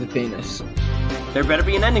 Year of the Penis. There better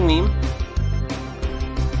be an ending meme.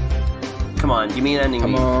 Come on, give me an ending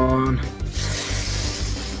meme. Come on.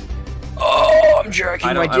 Oh, I'm I'm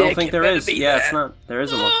jerking my dick. I don't think there is. Yeah, it's not. There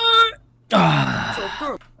isn't one.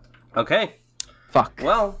 Okay. Fuck.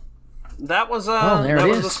 Well, that was the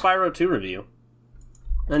Spyro 2 review.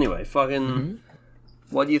 Anyway, fucking,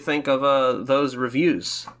 what do you think of those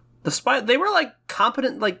reviews? They were like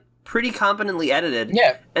competent, like pretty competently edited,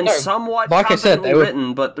 and somewhat competently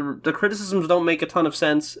written, but the criticisms don't make a ton of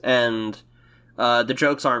sense, and the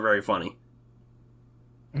jokes aren't very funny.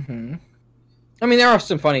 I mean, there are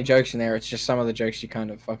some funny jokes in there. It's just some of the jokes you kind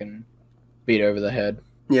of fucking beat over the head.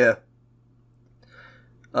 Yeah.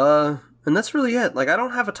 And that's really it. Like, I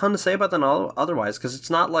don't have a ton to say about them otherwise, because it's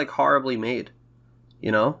not, like, horribly made.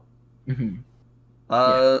 You know?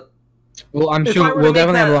 Well, I'm sure we'll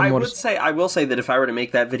definitely have a lot more to say. I will say that if I were to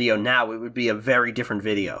make that video now, it would be a very different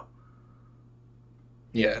video.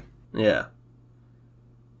 Yeah. Yeah.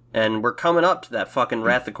 And we're coming up to that fucking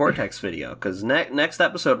Wrath of Cortex video, because next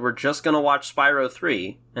episode we're just going to watch Spyro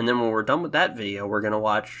 3, and then when we're done with that video, we're going to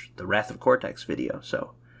watch the Wrath of Cortex video,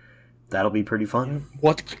 so that'll be pretty fun.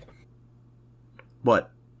 What?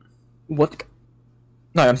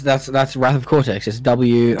 No, that's Wrath of Cortex, it's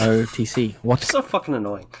WOTC. What? So fucking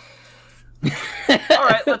annoying.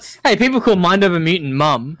 Alright, let's... Hey, people call Mind Over Mutant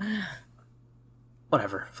Mum.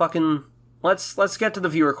 Whatever. Fucking... Let's get to the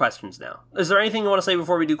viewer questions now. Is there anything you want to say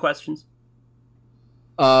before we do questions?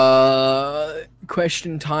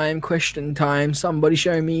 Question time. Somebody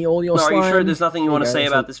show me all your slime. Are you sure there's nothing you want to say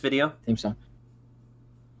about this video? Theme song.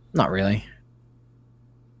 Not really.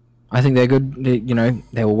 I think they're good.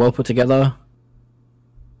 They were well put together.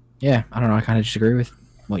 Yeah, I don't know. I kind of disagree with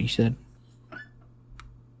what you said.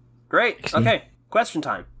 Great. Okay, question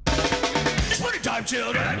time. It's party time,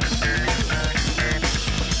 children!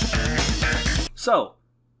 So,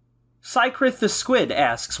 Sycrith the Squid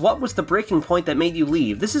asks, what was the breaking point that made you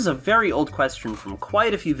leave? This is a very old question from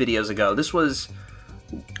quite a few videos ago. This was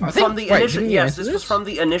from the initial... Yes, this was from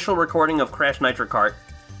the initial recording of Crash Nitro Kart,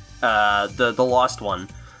 the lost one.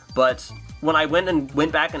 But when I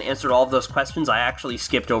went back and answered all of those questions, I actually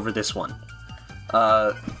skipped over this one.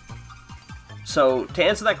 So, to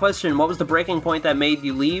answer that question, what was the breaking point that made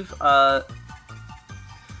you leave?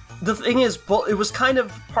 The thing is, it was kind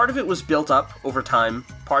of... Part of it was built up over time.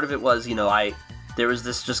 Part of it was, there was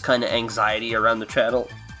this just kind of anxiety around the channel.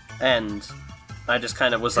 And I just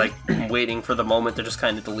kind of was, like, waiting for the moment to just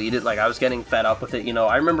kind of delete it. Like, I was getting fed up with it,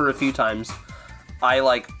 I remember a few times I,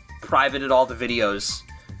 like, privated all the videos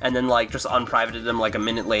and then, like, just unprivated them, like, a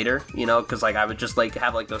minute later, because, like, I would just, like,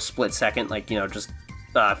 have, like, those split second, like, just,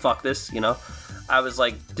 fuck this, I was,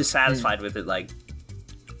 like, dissatisfied with it, like,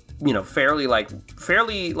 fairly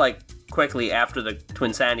quickly after the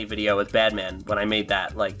Twinsanity video with Badman, when I made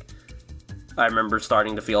that, like, I remember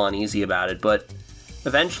starting to feel uneasy about it, but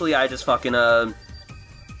eventually I just fucking,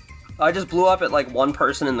 I just blew up at, like, one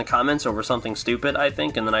person in the comments over something stupid, I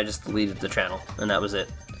think, and then I just deleted the channel, and that was it.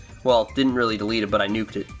 Well, didn't really delete it, but I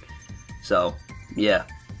nuked it. So, yeah.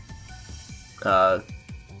 But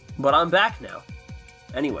I'm back now.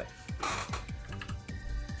 Anyway.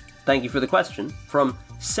 Thank you for the question from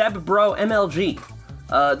SebBroMLG.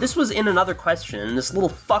 This was in another question, and this little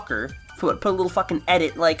fucker put a little fucking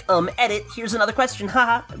edit, like, edit, here's another question,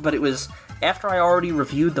 haha. But it was after I already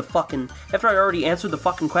after I already answered the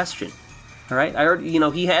fucking question. Alright? I already,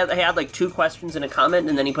 he had like 2 questions in a comment,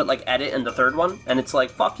 and then he put, like, edit in the third one, and it's like,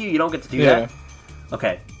 fuck you don't get to do that.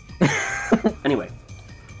 Okay. Anyway.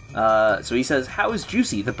 So he says, how is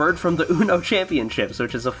Juicy, the bird from the Uno Championships?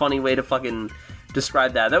 Which is a funny way to fucking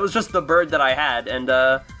describe that. That was just the bird that I had,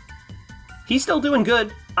 and, he's still doing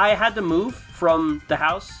good. I had to move from the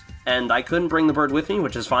house, and I couldn't bring the bird with me,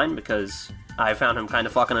 which is fine, because I found him kind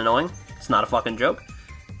of fucking annoying. It's not a fucking joke.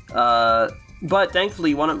 But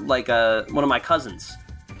thankfully, one of my cousins,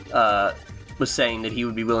 was saying that he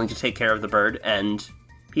would be willing to take care of the bird, and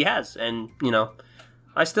he has, and,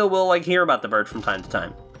 I still will, like, hear about the bird from time to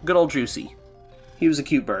time. Good old Juicy. He was a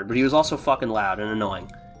cute bird, but he was also fucking loud and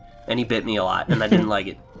annoying. And he bit me a lot, and I didn't like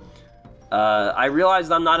it. I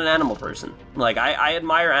realized I'm not an animal person. Like, I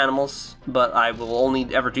admire animals, but I will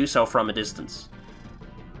only ever do so from a distance.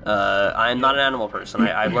 I am not an animal person.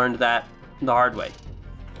 I learned that the hard way.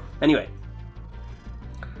 Anyway.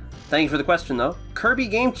 Thank you for the question, though. Kirby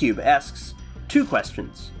GameCube asks 2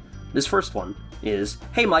 questions. This first one is,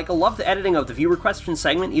 hey Michael, love the editing of the viewer question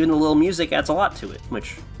segment, even the little music adds a lot to it,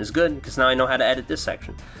 which is good, because now I know how to edit this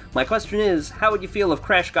section. My question is, how would you feel if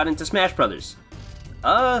Crash got into Smash Brothers?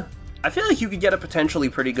 I feel like you could get a potentially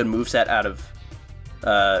pretty good moveset out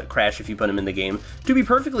of Crash if you put him in the game. To be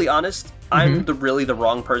perfectly honest, I'm really the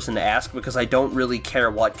wrong person to ask, because I don't really care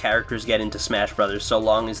what characters get into Smash Brothers so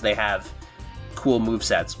long as they have cool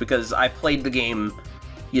movesets, because I played the game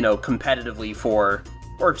you know, competitively for,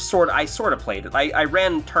 or I sort of played it. I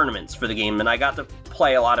ran tournaments for the game, and I got to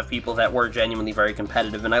play a lot of people that were genuinely very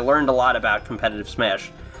competitive, and I learned a lot about competitive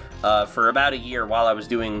Smash for about a year while I was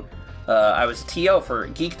doing, I was a TO for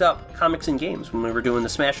Geeked Up Comics and Games when we were doing the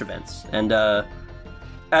Smash events, and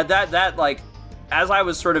at that, like, as I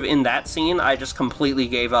was sort of in that scene, I just completely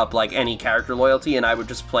gave up, like, any character loyalty, and I would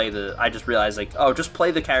just play I just realized, like, oh, just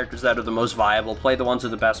play the characters that are the most viable, play the ones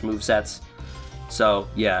with the best movesets. So,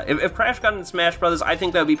 yeah, if Crash got into Smash Brothers, I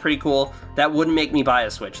think that would be pretty cool. That wouldn't make me buy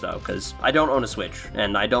a Switch, though, because I don't own a Switch,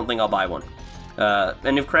 and I don't think I'll buy one.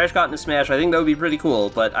 And if Crash got into Smash, I think that would be pretty cool,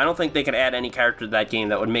 but I don't think they could add any character to that game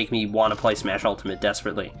that would make me want to play Smash Ultimate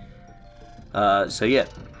desperately. So, yeah.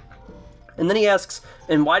 And then he asks,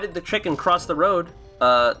 and why did the chicken cross the road?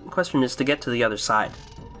 Question is to get to the other side,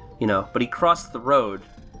 you know, but he crossed the road.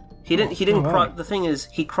 He didn't cross, the thing is,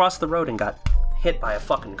 he crossed the road and got hit by a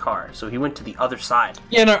fucking car, so he went to the other side.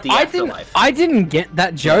 Yeah, no, I didn't get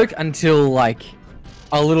that joke until, like,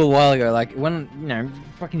 a little while ago, like, when, you know,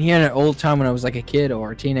 fucking hearing it all the time when I was, like, a kid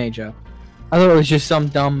or a teenager. I thought it was just some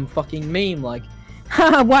dumb fucking meme, like,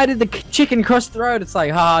 haha, why did the chicken cross the road? It's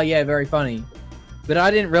like, haha, yeah, very funny. But I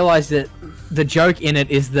didn't realize that the joke in it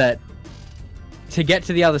is that to get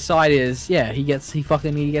to the other side is, yeah, he gets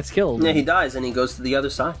killed. Yeah, he dies and he goes to the other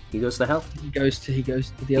side. He goes to hell. He goes to the other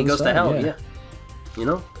side. He goes to hell, yeah. You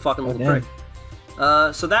know? Fucking little prick.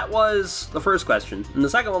 So that was the first question. And the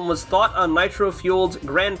second one was thought on nitro-fueled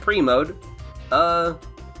Grand Prix mode.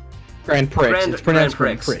 Grand Prix. It's pronounced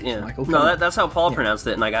Grand Prix. Yeah. Michael, no, that's how Paul pronounced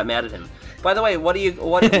it, and I got mad at him. By the way, what do you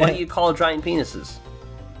call giant penises?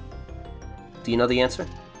 Do you know the answer?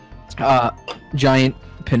 Giant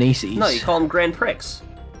penises. No, you call them Grand Prix.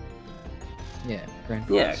 Yeah, Grand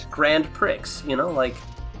Prix. Yeah, Grand Prix. You know, like,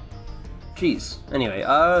 jeez. Anyway,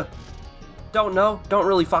 don't know. Don't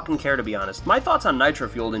really fucking care, to be honest. My thoughts on Nitro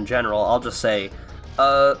Fueled in general, I'll just say,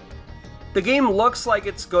 the game looks like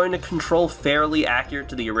it's going to control fairly accurate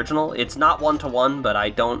to the original. It's not one-to-one, but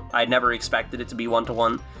I never expected it to be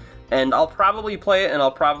one-to-one. And I'll probably play it, and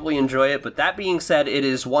I'll probably enjoy it, but that being said, it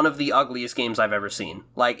is one of the ugliest games I've ever seen.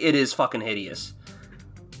 Like, it is fucking hideous.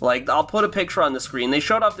 Like, I'll put a picture on the screen. They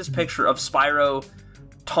showed off this picture of Spyro,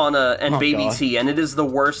 Tonetta, and Baby T, and it is the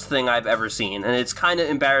worst thing I've ever seen. And it's kind of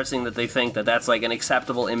embarrassing that they think that that's, like, an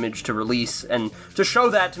acceptable image to release, and to show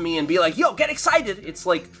that to me and be like, yo, get excited! It's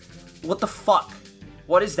like, what the fuck?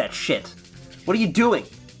 What is that shit? What are you doing?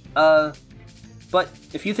 But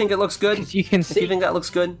if you think it looks good, if you think that looks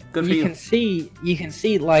good, good for you. You can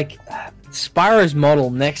see like Spyro's model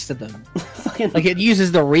next to them. Like it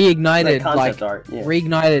uses the reignited art, yeah.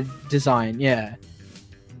 Reignited design, yeah.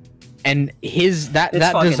 And that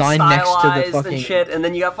design next to the fucking and shit, and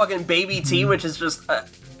then you got fucking Baby T, which is just an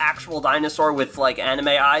actual dinosaur with like anime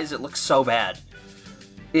eyes. It looks so bad.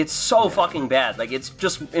 It's so fucking bad. Like it's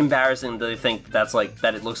just embarrassing to think that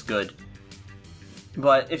it looks good.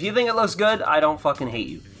 But if you think it looks good, I don't fucking hate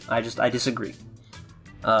you. I disagree.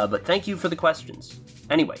 But thank you for the questions.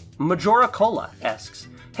 Anyway, Majora Cola asks,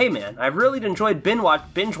 hey man, I've really enjoyed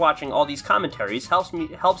binge watching all these commentaries.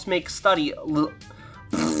 Helps make study.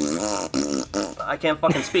 I can't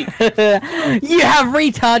fucking speak. You have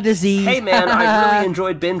retard disease. Hey man, I really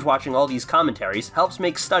enjoyed binge watching all these commentaries. Helps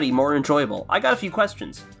make study more enjoyable. I got a few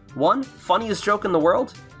questions. 1, funniest joke in the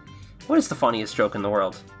world? What is the funniest joke in the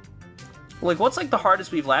world? Like, what's, like, the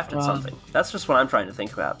hardest we've laughed at something? That's just what I'm trying to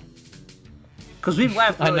think about. Because we've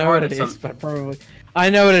laughed really hard at something. I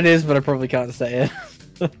know what it is, but I probably can't say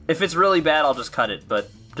it. If it's really bad, I'll just cut it, but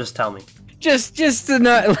just tell me. Just to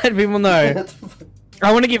let people know.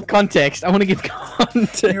 I want to give context.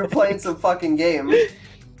 You were playing some fucking game.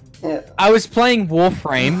 Yeah. I was playing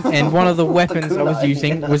Warframe, and one of the weapons I was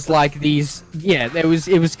using was, like, these... Yeah, it was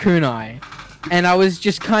kunai. And I was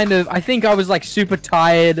just kind of... I think I was, like, super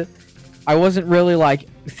tired... I wasn't really, like,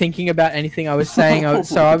 thinking about anything I was saying,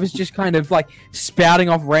 so I was just kind of, like, spouting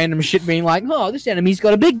off random shit, being like, oh, this enemy's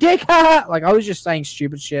got a big dick, haha! Like, I was just saying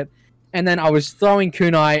stupid shit. And then I was throwing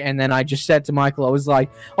kunai, and then I just said to Michael, I was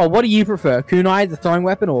like, oh, what do you prefer? Kunai, the throwing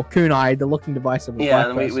weapon, or kunai, the looking device of a Yeah,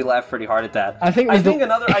 and we laughed pretty hard at that. I think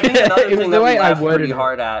another thing that we laughed pretty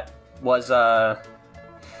hard at was,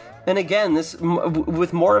 and again, this,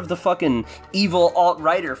 with more of the fucking evil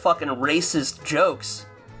alt-righter fucking racist jokes.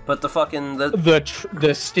 But the fucking the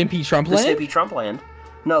Stimpy Trumpland? The Stimpy Trumpland.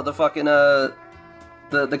 No, the fucking the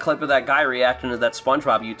clip of that guy reacting to that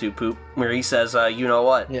SpongeBob YouTube poop where he says, you know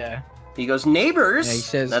what? Yeah. He goes, neighbors. Yeah, he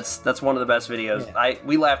says that's one of the best videos. Yeah.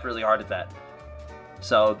 We laughed really hard at that.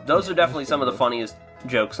 So those are definitely some of the funniest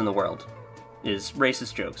jokes in the world. Is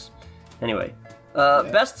racist jokes. Anyway,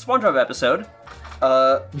 best SpongeBob episode.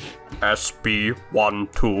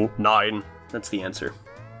 SB129. That's the answer.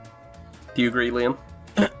 Do you agree, Liam?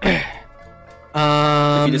 If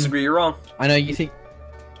you disagree, you're wrong. I know you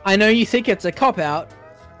think it's a cop out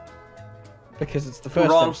because it's the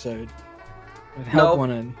first episode. Help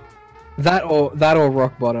wanted. That or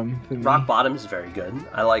Rock Bottom. For me. Rock Bottom is very good.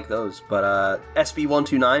 I like those, but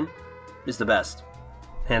SB129 is the best,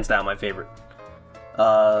 hands down my favorite.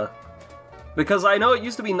 Because I know it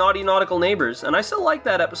used to be Naughty Nautical Neighbors, and I still like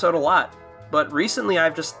that episode a lot. But recently,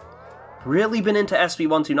 I've just really been into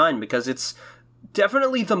SB129 because it's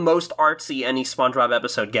definitely the most artsy any SpongeBob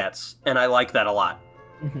episode gets, and I like that a lot.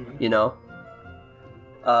 You know?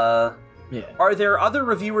 Yeah. Are there other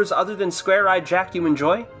reviewers other than Square-Eyed Jack you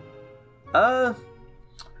enjoy?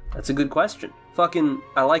 That's a good question.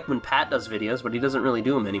 I like when Pat does videos, but he doesn't really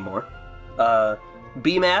do them anymore.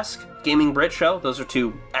 B-Mask, Gaming Brit Show, those are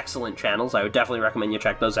two excellent channels. I would definitely recommend you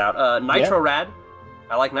check those out. Nitro Rad,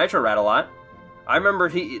 I like Nitro Rad a lot. I remember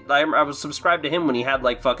I was subscribed to him when he had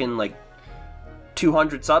like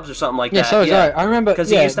 200 subs or something like that. So was I. I remember because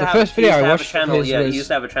he used to have first video I watched. He used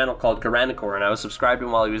to have a channel called Garanicor, and I was subscribed to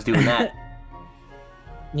him while he was doing that.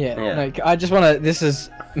 No, I just want to.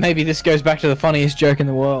 Maybe this goes back to the funniest joke in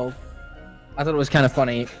the world. I thought it was kind of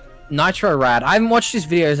funny. Nitro Rad. I haven't watched his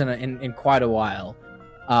videos in quite a while.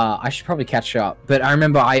 I should probably catch up. But I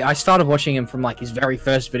remember I started watching him from like his very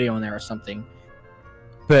first video on there or something.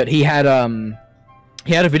 But he had a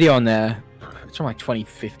video on there. It's from like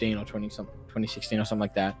 2015 or 2016 or something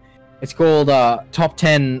like that. It's called Top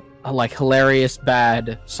 10 like hilarious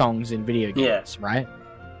bad songs in video games, right?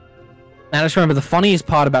 And I just remember the funniest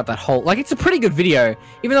part about that whole... Like, it's a pretty good video,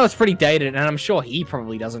 even though it's pretty dated, and I'm sure he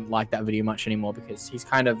probably doesn't like that video much anymore because he's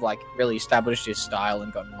kind of, like, really established his style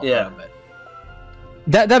and gotten a lot better.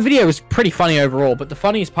 But that video was pretty funny overall, but the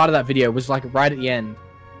funniest part of that video was, like, right at the end,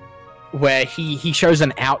 where he shows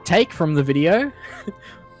an outtake from the video,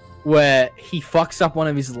 where he fucks up one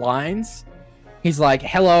of his lines. He's like,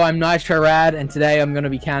 "Hello, I'm Nitro Rad, and today I'm going to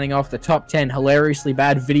be counting off the top 10 hilariously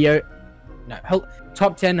bad video... No,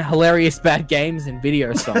 top 10 hilarious bad games and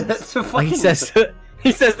video songs." That's so like he says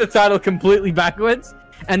the title completely backwards,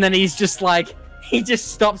 and then he's just like, he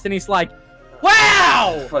just stops and he's like,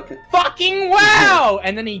 "Wow! Fucking wow!"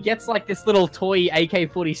 And then he gets like this little toy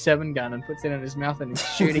AK-47 gun and puts it in his mouth and he's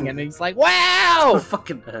shooting and he's like, "Wow!"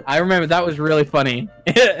 I remember that was really funny.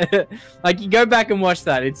 Like, you go back and watch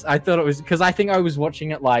that. I thought it was, because I think I was watching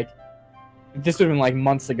it like, this would have been like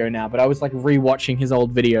months ago now, but I was like re-watching his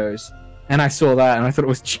old videos. And I saw that, and I thought it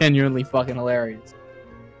was genuinely fucking hilarious.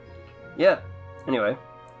 Yeah. Anyway,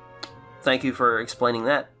 thank you for explaining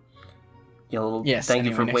that. Thank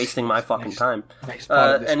you for wasting my fucking time.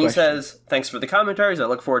 And he says, "Thanks for the commentaries. I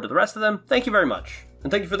look forward to the rest of them. Thank you very much,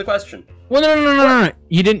 and thank you for the question." Well, no.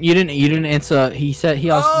 You didn't answer. He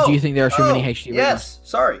asked, "Do you think there are too many HD remasters?" Yes.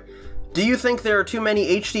 Sorry. Do you think there are too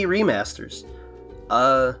many HD remasters?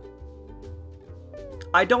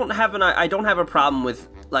 I don't have a problem with.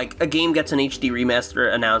 Like, a game gets an HD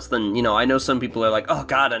remaster announced, then, you know, I know some people are like, "Oh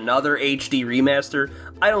god, another HD remaster?"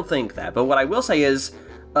 I don't think that, but what I will say is,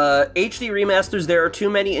 HD remasters, there are too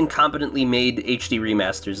many incompetently made HD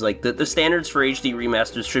remasters. Like, the standards for HD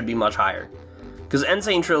remasters should be much higher. Because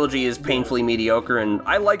Insane Trilogy is painfully mediocre, and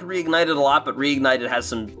I like Reignited a lot, but Reignited has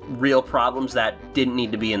some real problems that didn't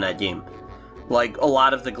need to be in that game. Like, a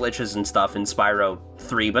lot of the glitches and stuff in Spyro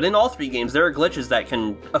 3, but in all 3 games, there are glitches that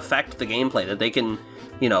can affect the gameplay, that they can...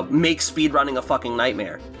 you know, make speedrunning a fucking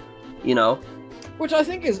nightmare, you know? Which I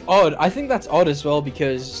think is odd. I think that's odd as well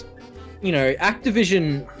because, you know,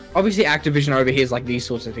 Activision... Obviously, Activision overhears, like, these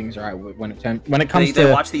sorts of things, right? When it comes to...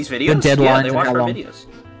 They watch these videos? The deadlines, yeah, they watch our videos.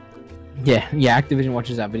 Yeah, Activision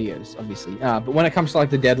watches our videos, obviously. But when it comes to,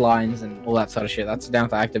 like, the deadlines and all that sort of shit, that's down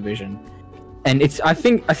to Activision. And I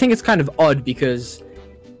think it's kind of odd because...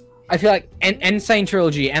 I feel like Insane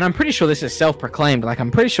Trilogy, and I'm pretty sure this is self-proclaimed, like, I'm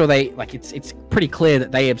pretty sure it's pretty clear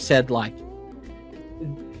that they have said, like,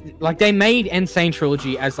 they made Insane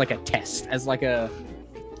Trilogy as, like, a test, as, like,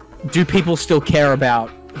 do people still care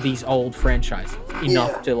about these old franchises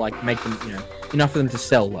enough to, like, make them, you know, enough for them to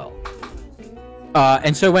sell well.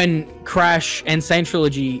 And so when Crash Insane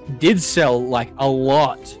Trilogy did sell, like, a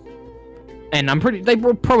lot, and they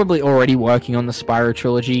were probably already working on the Spyro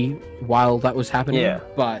Trilogy while that was happening,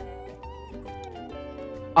 but...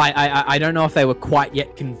 I don't know if they were quite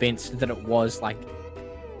yet convinced that it was, like,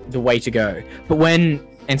 the way to go. But when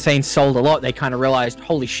Insane sold a lot, they kind of realized,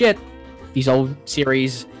 holy shit, these old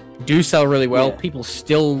series do sell really well. Yeah. People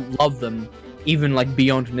still love them. Even, like,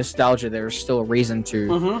 beyond nostalgia, there's still a reason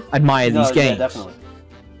to admire these games. Yeah, definitely.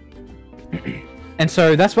 And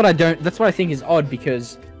so that's what I think is odd,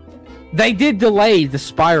 because They did delay the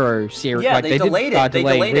Spyro series. Yeah, like, they delayed it. They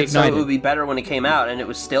delayed it so it reignited. would be better when it came out, and it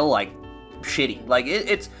was still like shitty. Like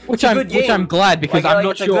it's Which a good game. Which I'm glad because I'm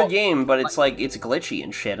not sure. It's a good game, but it's like it's glitchy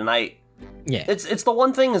and shit. And yeah, it's the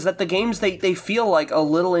one thing is that the games they feel like a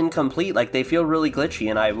little incomplete. Like they feel really glitchy,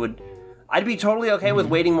 and I'd be totally okay with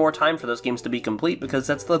waiting more time for those games to be complete because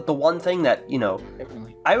that's the one thing that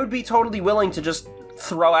Definitely. I would be totally willing to just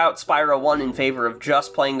throw out Spyro 1 in favor of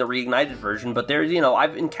just playing the reignited version, but there's,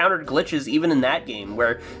 I've encountered glitches even in that game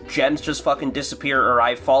where gems just fucking disappear or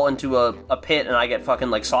I fall into a pit and I get fucking,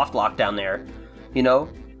 like, soft locked down there,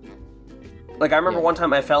 Like, I remember one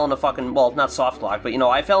time I fell in a fucking, well, not soft lock, but,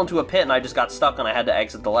 I fell into a pit and I just got stuck and I had to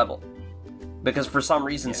exit the level. Because for some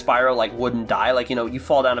reason Spyro, like, wouldn't die. Like, you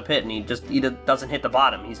fall down a pit and he doesn't hit the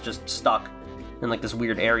bottom. He's just stuck in, like, this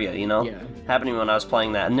weird area, Yeah. Happening when I was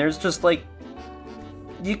playing that. And there's just, like,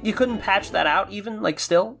 You couldn't patch that out even, like,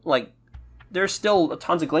 still? Like, there's still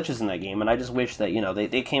tons of glitches in that game, and I just wish that,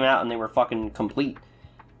 they came out and they were fucking complete.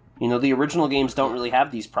 The original games don't really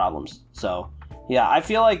have these problems. So, yeah, I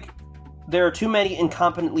feel like there are too many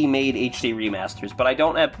incompetently made HD remasters, but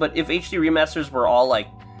if HD remasters were all, like,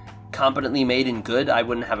 competently made and good, I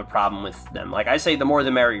wouldn't have a problem with them. Like, I say the more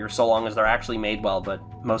the merrier, so long as they're actually made well, but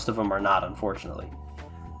most of them are not, unfortunately.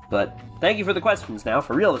 But, thank you for the questions now,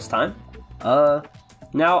 for real this time.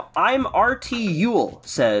 Now, I'm RT Yule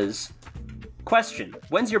says, question,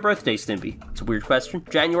 when's your birthday, Stimpy? It's a weird question.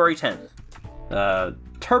 January 10th.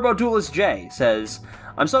 Turbo Duelist J says,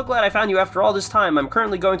 I'm so glad I found you after all this time. I'm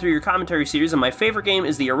currently going through your commentary series, and my favorite game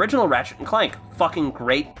is the original Ratchet & Clank. Fucking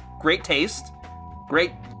great taste.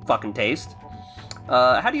 Great fucking taste.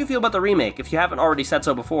 How do you feel about the remake, if you haven't already said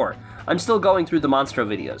so before? I'm still going through the MONSTRO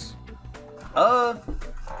videos.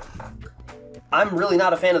 I'm really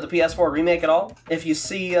not a fan of the PS4 remake at all. If you've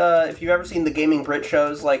ever seen the Gaming Brit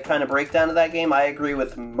show's, like, kind of breakdown of that game, I agree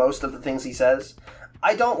with most of the things he says.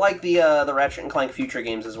 I don't like the Ratchet & Clank future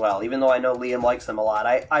games as well, even though I know Liam likes them a lot.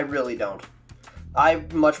 I really don't. I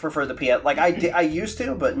much prefer the PS... Like, I used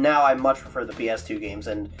to, but now I much prefer the PS2 games,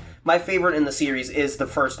 and my favorite in the series is the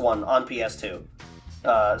first one on PS2.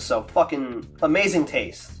 So, fucking amazing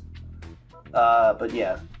taste. But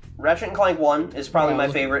yeah. Ratchet & Clank 1 is probably my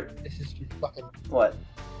favorite. This is just fucking... What?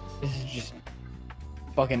 This is just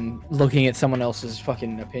fucking looking at someone else's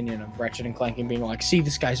fucking opinion of Ratchet & Clank and being like, see,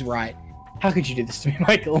 this guy's right. How could you do this to me,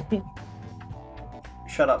 Michael?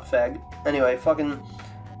 Shut up, fag. Anyway, fucking...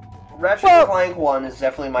 Ratchet & Clank 1 is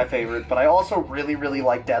definitely my favorite, but I also really, really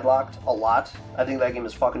like Deadlocked a lot. I think that game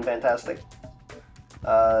is fucking fantastic.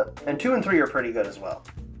 And 2 and 3 are pretty good as well.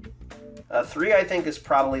 3, I think, is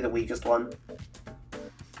probably the weakest one.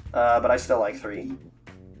 But I still like 3.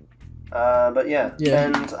 But yeah.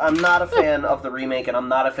 And I'm not a fan of the remake, and I'm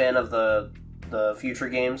not a fan of the future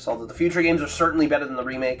games, although the future games are certainly better than the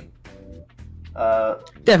remake.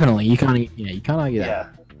 Definitely, you can't argue that. Yeah.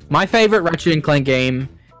 My favorite Ratchet & Clank game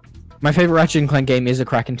is A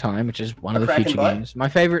Crack in Time, which is one of the future games. My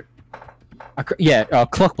favorite...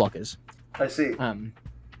 Clock Blockers. I see.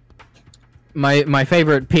 My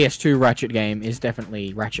favorite PS2 Ratchet game is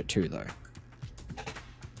definitely Ratchet 2, though.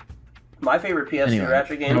 My favorite PS2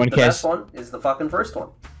 Ratchet game, the best one, is the fucking first one.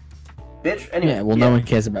 Bitch, anyway. Yeah, well, no one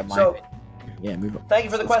cares about my opinion. Yeah, move on. Thank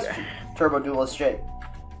you for the question, Turbo Duelist J.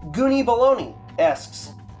 Goonie Baloney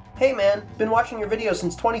asks, hey man, been watching your videos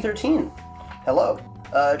since 2013. Hello.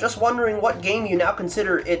 Just wondering what game you now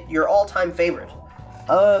consider it your all-time favorite.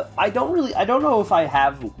 I don't know if I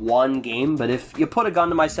have one game, but if you put a gun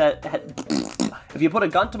to my if you put a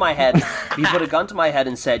gun to my head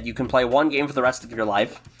and said you can play one game for the rest of your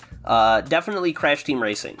life, definitely Crash Team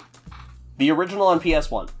Racing. The original on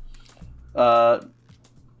PS1.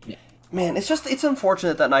 Man, it's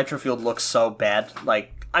unfortunate that Nitro Fueled looks so bad.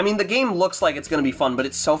 Like, I mean, the game looks like it's gonna be fun, but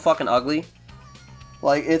it's so fucking ugly.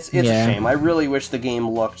 Like, it's a shame. I really wish the game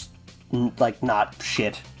looked, like, not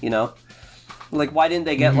shit, you know? Like, why didn't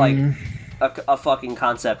they get, like, a fucking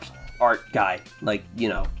concept art guy? Like, you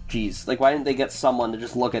know, jeez. Like, why didn't they get someone to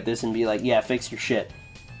just look at this and be like, yeah, fix your shit?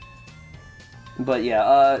 But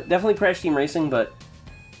yeah, definitely Crash Team Racing, but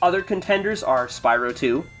other contenders are Spyro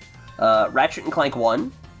 2, Ratchet & Clank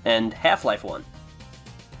 1, and Half-Life 1.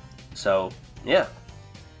 So, yeah.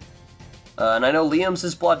 And I know Liam's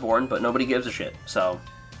is Bloodborne, but nobody gives a shit. So,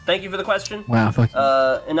 thank you for the question. Wow, fuck.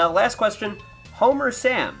 And now the last question. Homer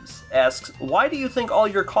Sams asks, why do you think all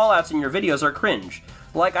your callouts in your videos are cringe?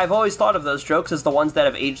 Like, I've always thought of those jokes as the ones that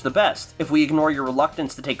have aged the best. If we ignore your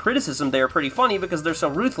reluctance to take criticism, they are pretty funny because they're so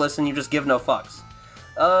ruthless and you just give no fucks.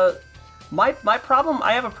 My problem,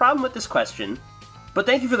 I have a problem with this question, but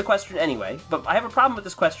thank you for the question anyway, but I have a problem with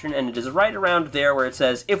this question, and it is right around there where it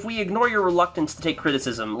says, if we ignore your reluctance to take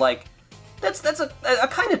criticism, like, that's a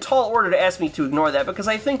kind of tall order to ask me to ignore that, because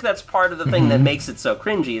I think that's part of the thing that makes it so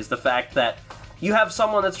cringy, is the fact that you have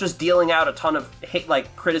someone that's just dealing out a ton of hate,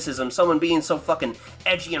 like, criticism, someone being so fucking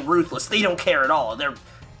edgy and ruthless, they don't care at all,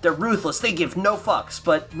 they're ruthless, they give no fucks,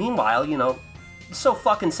 but meanwhile, you know, so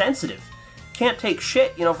fucking sensitive. Can't take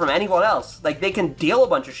shit, you know, from anyone else. Like, they can deal a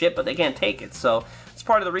bunch of shit, but they can't take it, so it's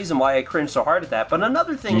part of the reason why I cringe so hard at that. But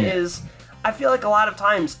another thing is, I feel like a lot of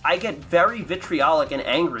times I get very vitriolic and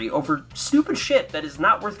angry over stupid shit that is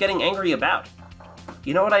not worth getting angry about.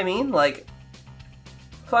 You know what I mean? Like,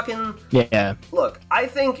 fucking... Yeah. Look, I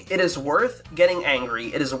think it is worth getting angry.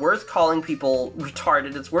 It is worth calling people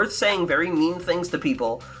retarded. It's worth saying very mean things to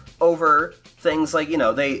people over things like, you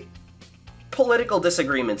know, political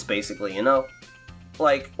disagreements, basically, you know?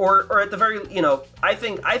 Like, or at the very, you know, I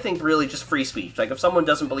think really just free speech. Like, if someone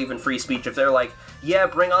doesn't believe in free speech, if they're like, yeah,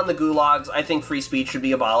 bring on the gulags, I think free speech should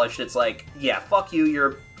be abolished, it's like, yeah, fuck you,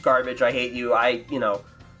 you're garbage, I hate you,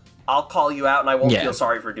 I'll call you out and I won't feel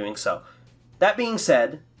sorry for doing so. That being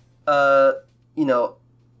said, you know,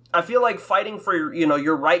 I feel like fighting for, you know,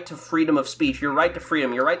 your right to freedom of speech, your right to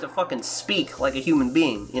freedom, your right to fucking speak like a human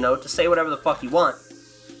being, you know, to say whatever the fuck you want,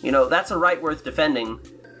 you know, that's a right worth defending.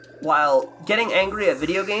 While getting angry at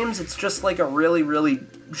video games, it's just like a really, really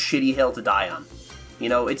shitty hill to die on. You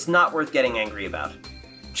know, it's not worth getting angry about.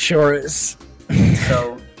 Sure is.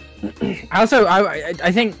 So...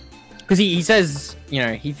 I think... Because he says, you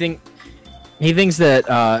know, he thinks that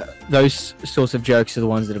those sorts of jokes are the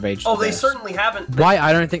ones that have aged. Oh, they certainly haven't. Why?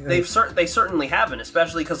 I don't think they certainly haven't,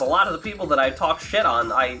 especially because a lot of the people that I talk shit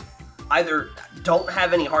on, I either don't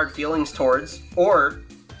have any hard feelings towards, or...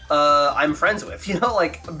 I'm friends with, you know,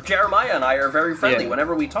 like, Jeremiah and I are very friendly.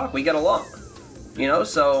 Whenever we talk, we get along, you know,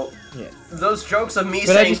 so, those jokes of me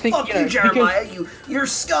saying, fuck you, Jeremiah, you're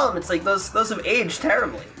scum, it's like, those have aged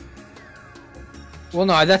terribly. Well,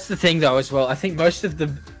 no, that's the thing, though, as well. I think most of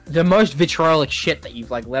the most vitriolic shit that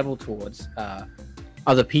you've, like, leveled towards,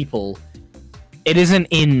 other people, it isn't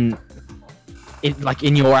in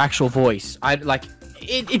your actual voice.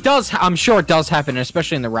 It does. I'm sure it does happen,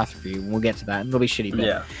 especially in the Wrath review. We'll get to that. It'll be shitty,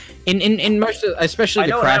 but in most of, especially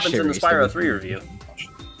the Crash series. I know it happens in the Spyro 3 review.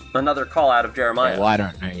 Another call out of Jeremiah. Yeah, well, I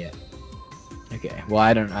don't know yet. Okay, well,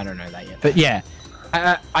 I don't know that yet. But yeah,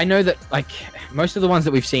 I know that, like, most of the ones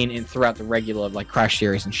that we've seen throughout the regular, like, Crash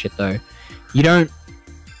series and shit, though, you don't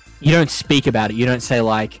speak about it. You don't say,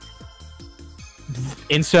 like,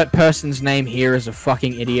 insert person's name here is a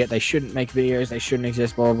fucking idiot. They shouldn't make videos. They shouldn't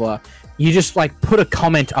exist. Blah blah blah. You just, like, put a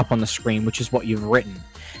comment up on the screen, which is what you've written.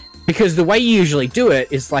 Because the way you usually do it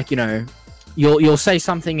is, like, you know, you'll say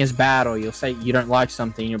something is bad, or you'll say you don't like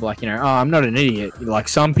something, and you'll be like, you know, oh, I'm not an idiot, like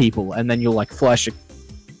some people, and then you'll, like, flash a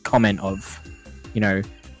comment of, you know,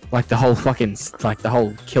 like, the whole fucking, like, the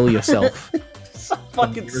whole kill yourself. So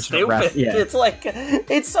fucking stupid. Yeah. It's like,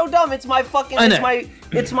 it's so dumb. It's my fucking, it's my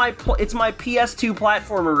PS2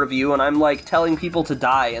 platformer review, and I'm, like, telling people to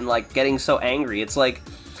die and, like, getting so angry. It's like,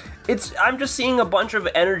 I'm just seeing a bunch of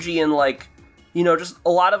energy and, like, you know, just a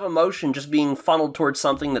lot of emotion just being funneled towards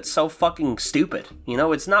something that's so fucking stupid. You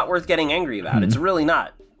know, it's not worth getting angry about. It's really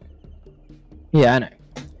not. Yeah, I know.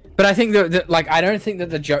 But I think that like, I don't think that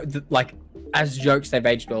the joke, like, as jokes, they've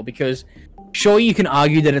aged well, because sure, you can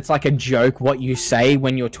argue that it's like a joke what you say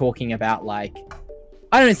when you're talking about, like,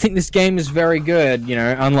 I don't think this game is very good, you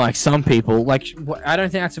know, unlike some people. Like, I don't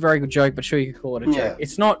think that's a very good joke, but sure, you could call it a joke.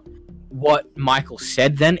 It's not what Michael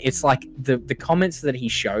said then. It's like the comments that he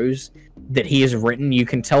shows that he has written, you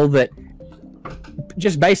can tell that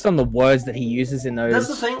just based on the words that he uses in those, that's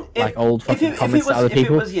the thing. Like, old fucking comments to other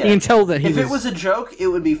people, you can tell that if it was a joke, it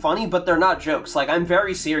would be funny, but they're not jokes. Like, I'm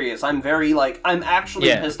very serious. I'm very, like, I'm actually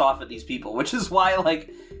pissed off at these people, which is why,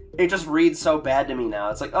 like, it just reads so bad to me now.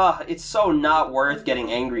 It's like, it's so not worth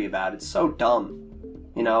getting angry about. It's so dumb,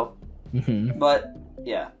 you know? But,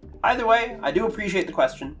 yeah. Either way, I do appreciate the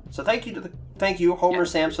question. So thank you, Homer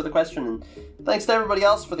Samps, for the question, and thanks to everybody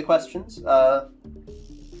else for the questions.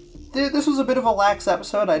 This was a bit of a lax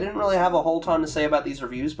episode. I didn't really have a whole ton to say about these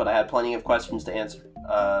reviews, but I had plenty of questions to answer.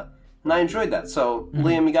 And I enjoyed that. So,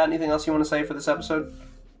 Liam, you got anything else you want to say for this episode?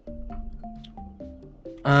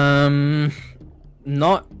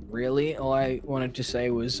 Not really. All I wanted to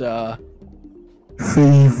say was,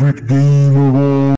 favorite game.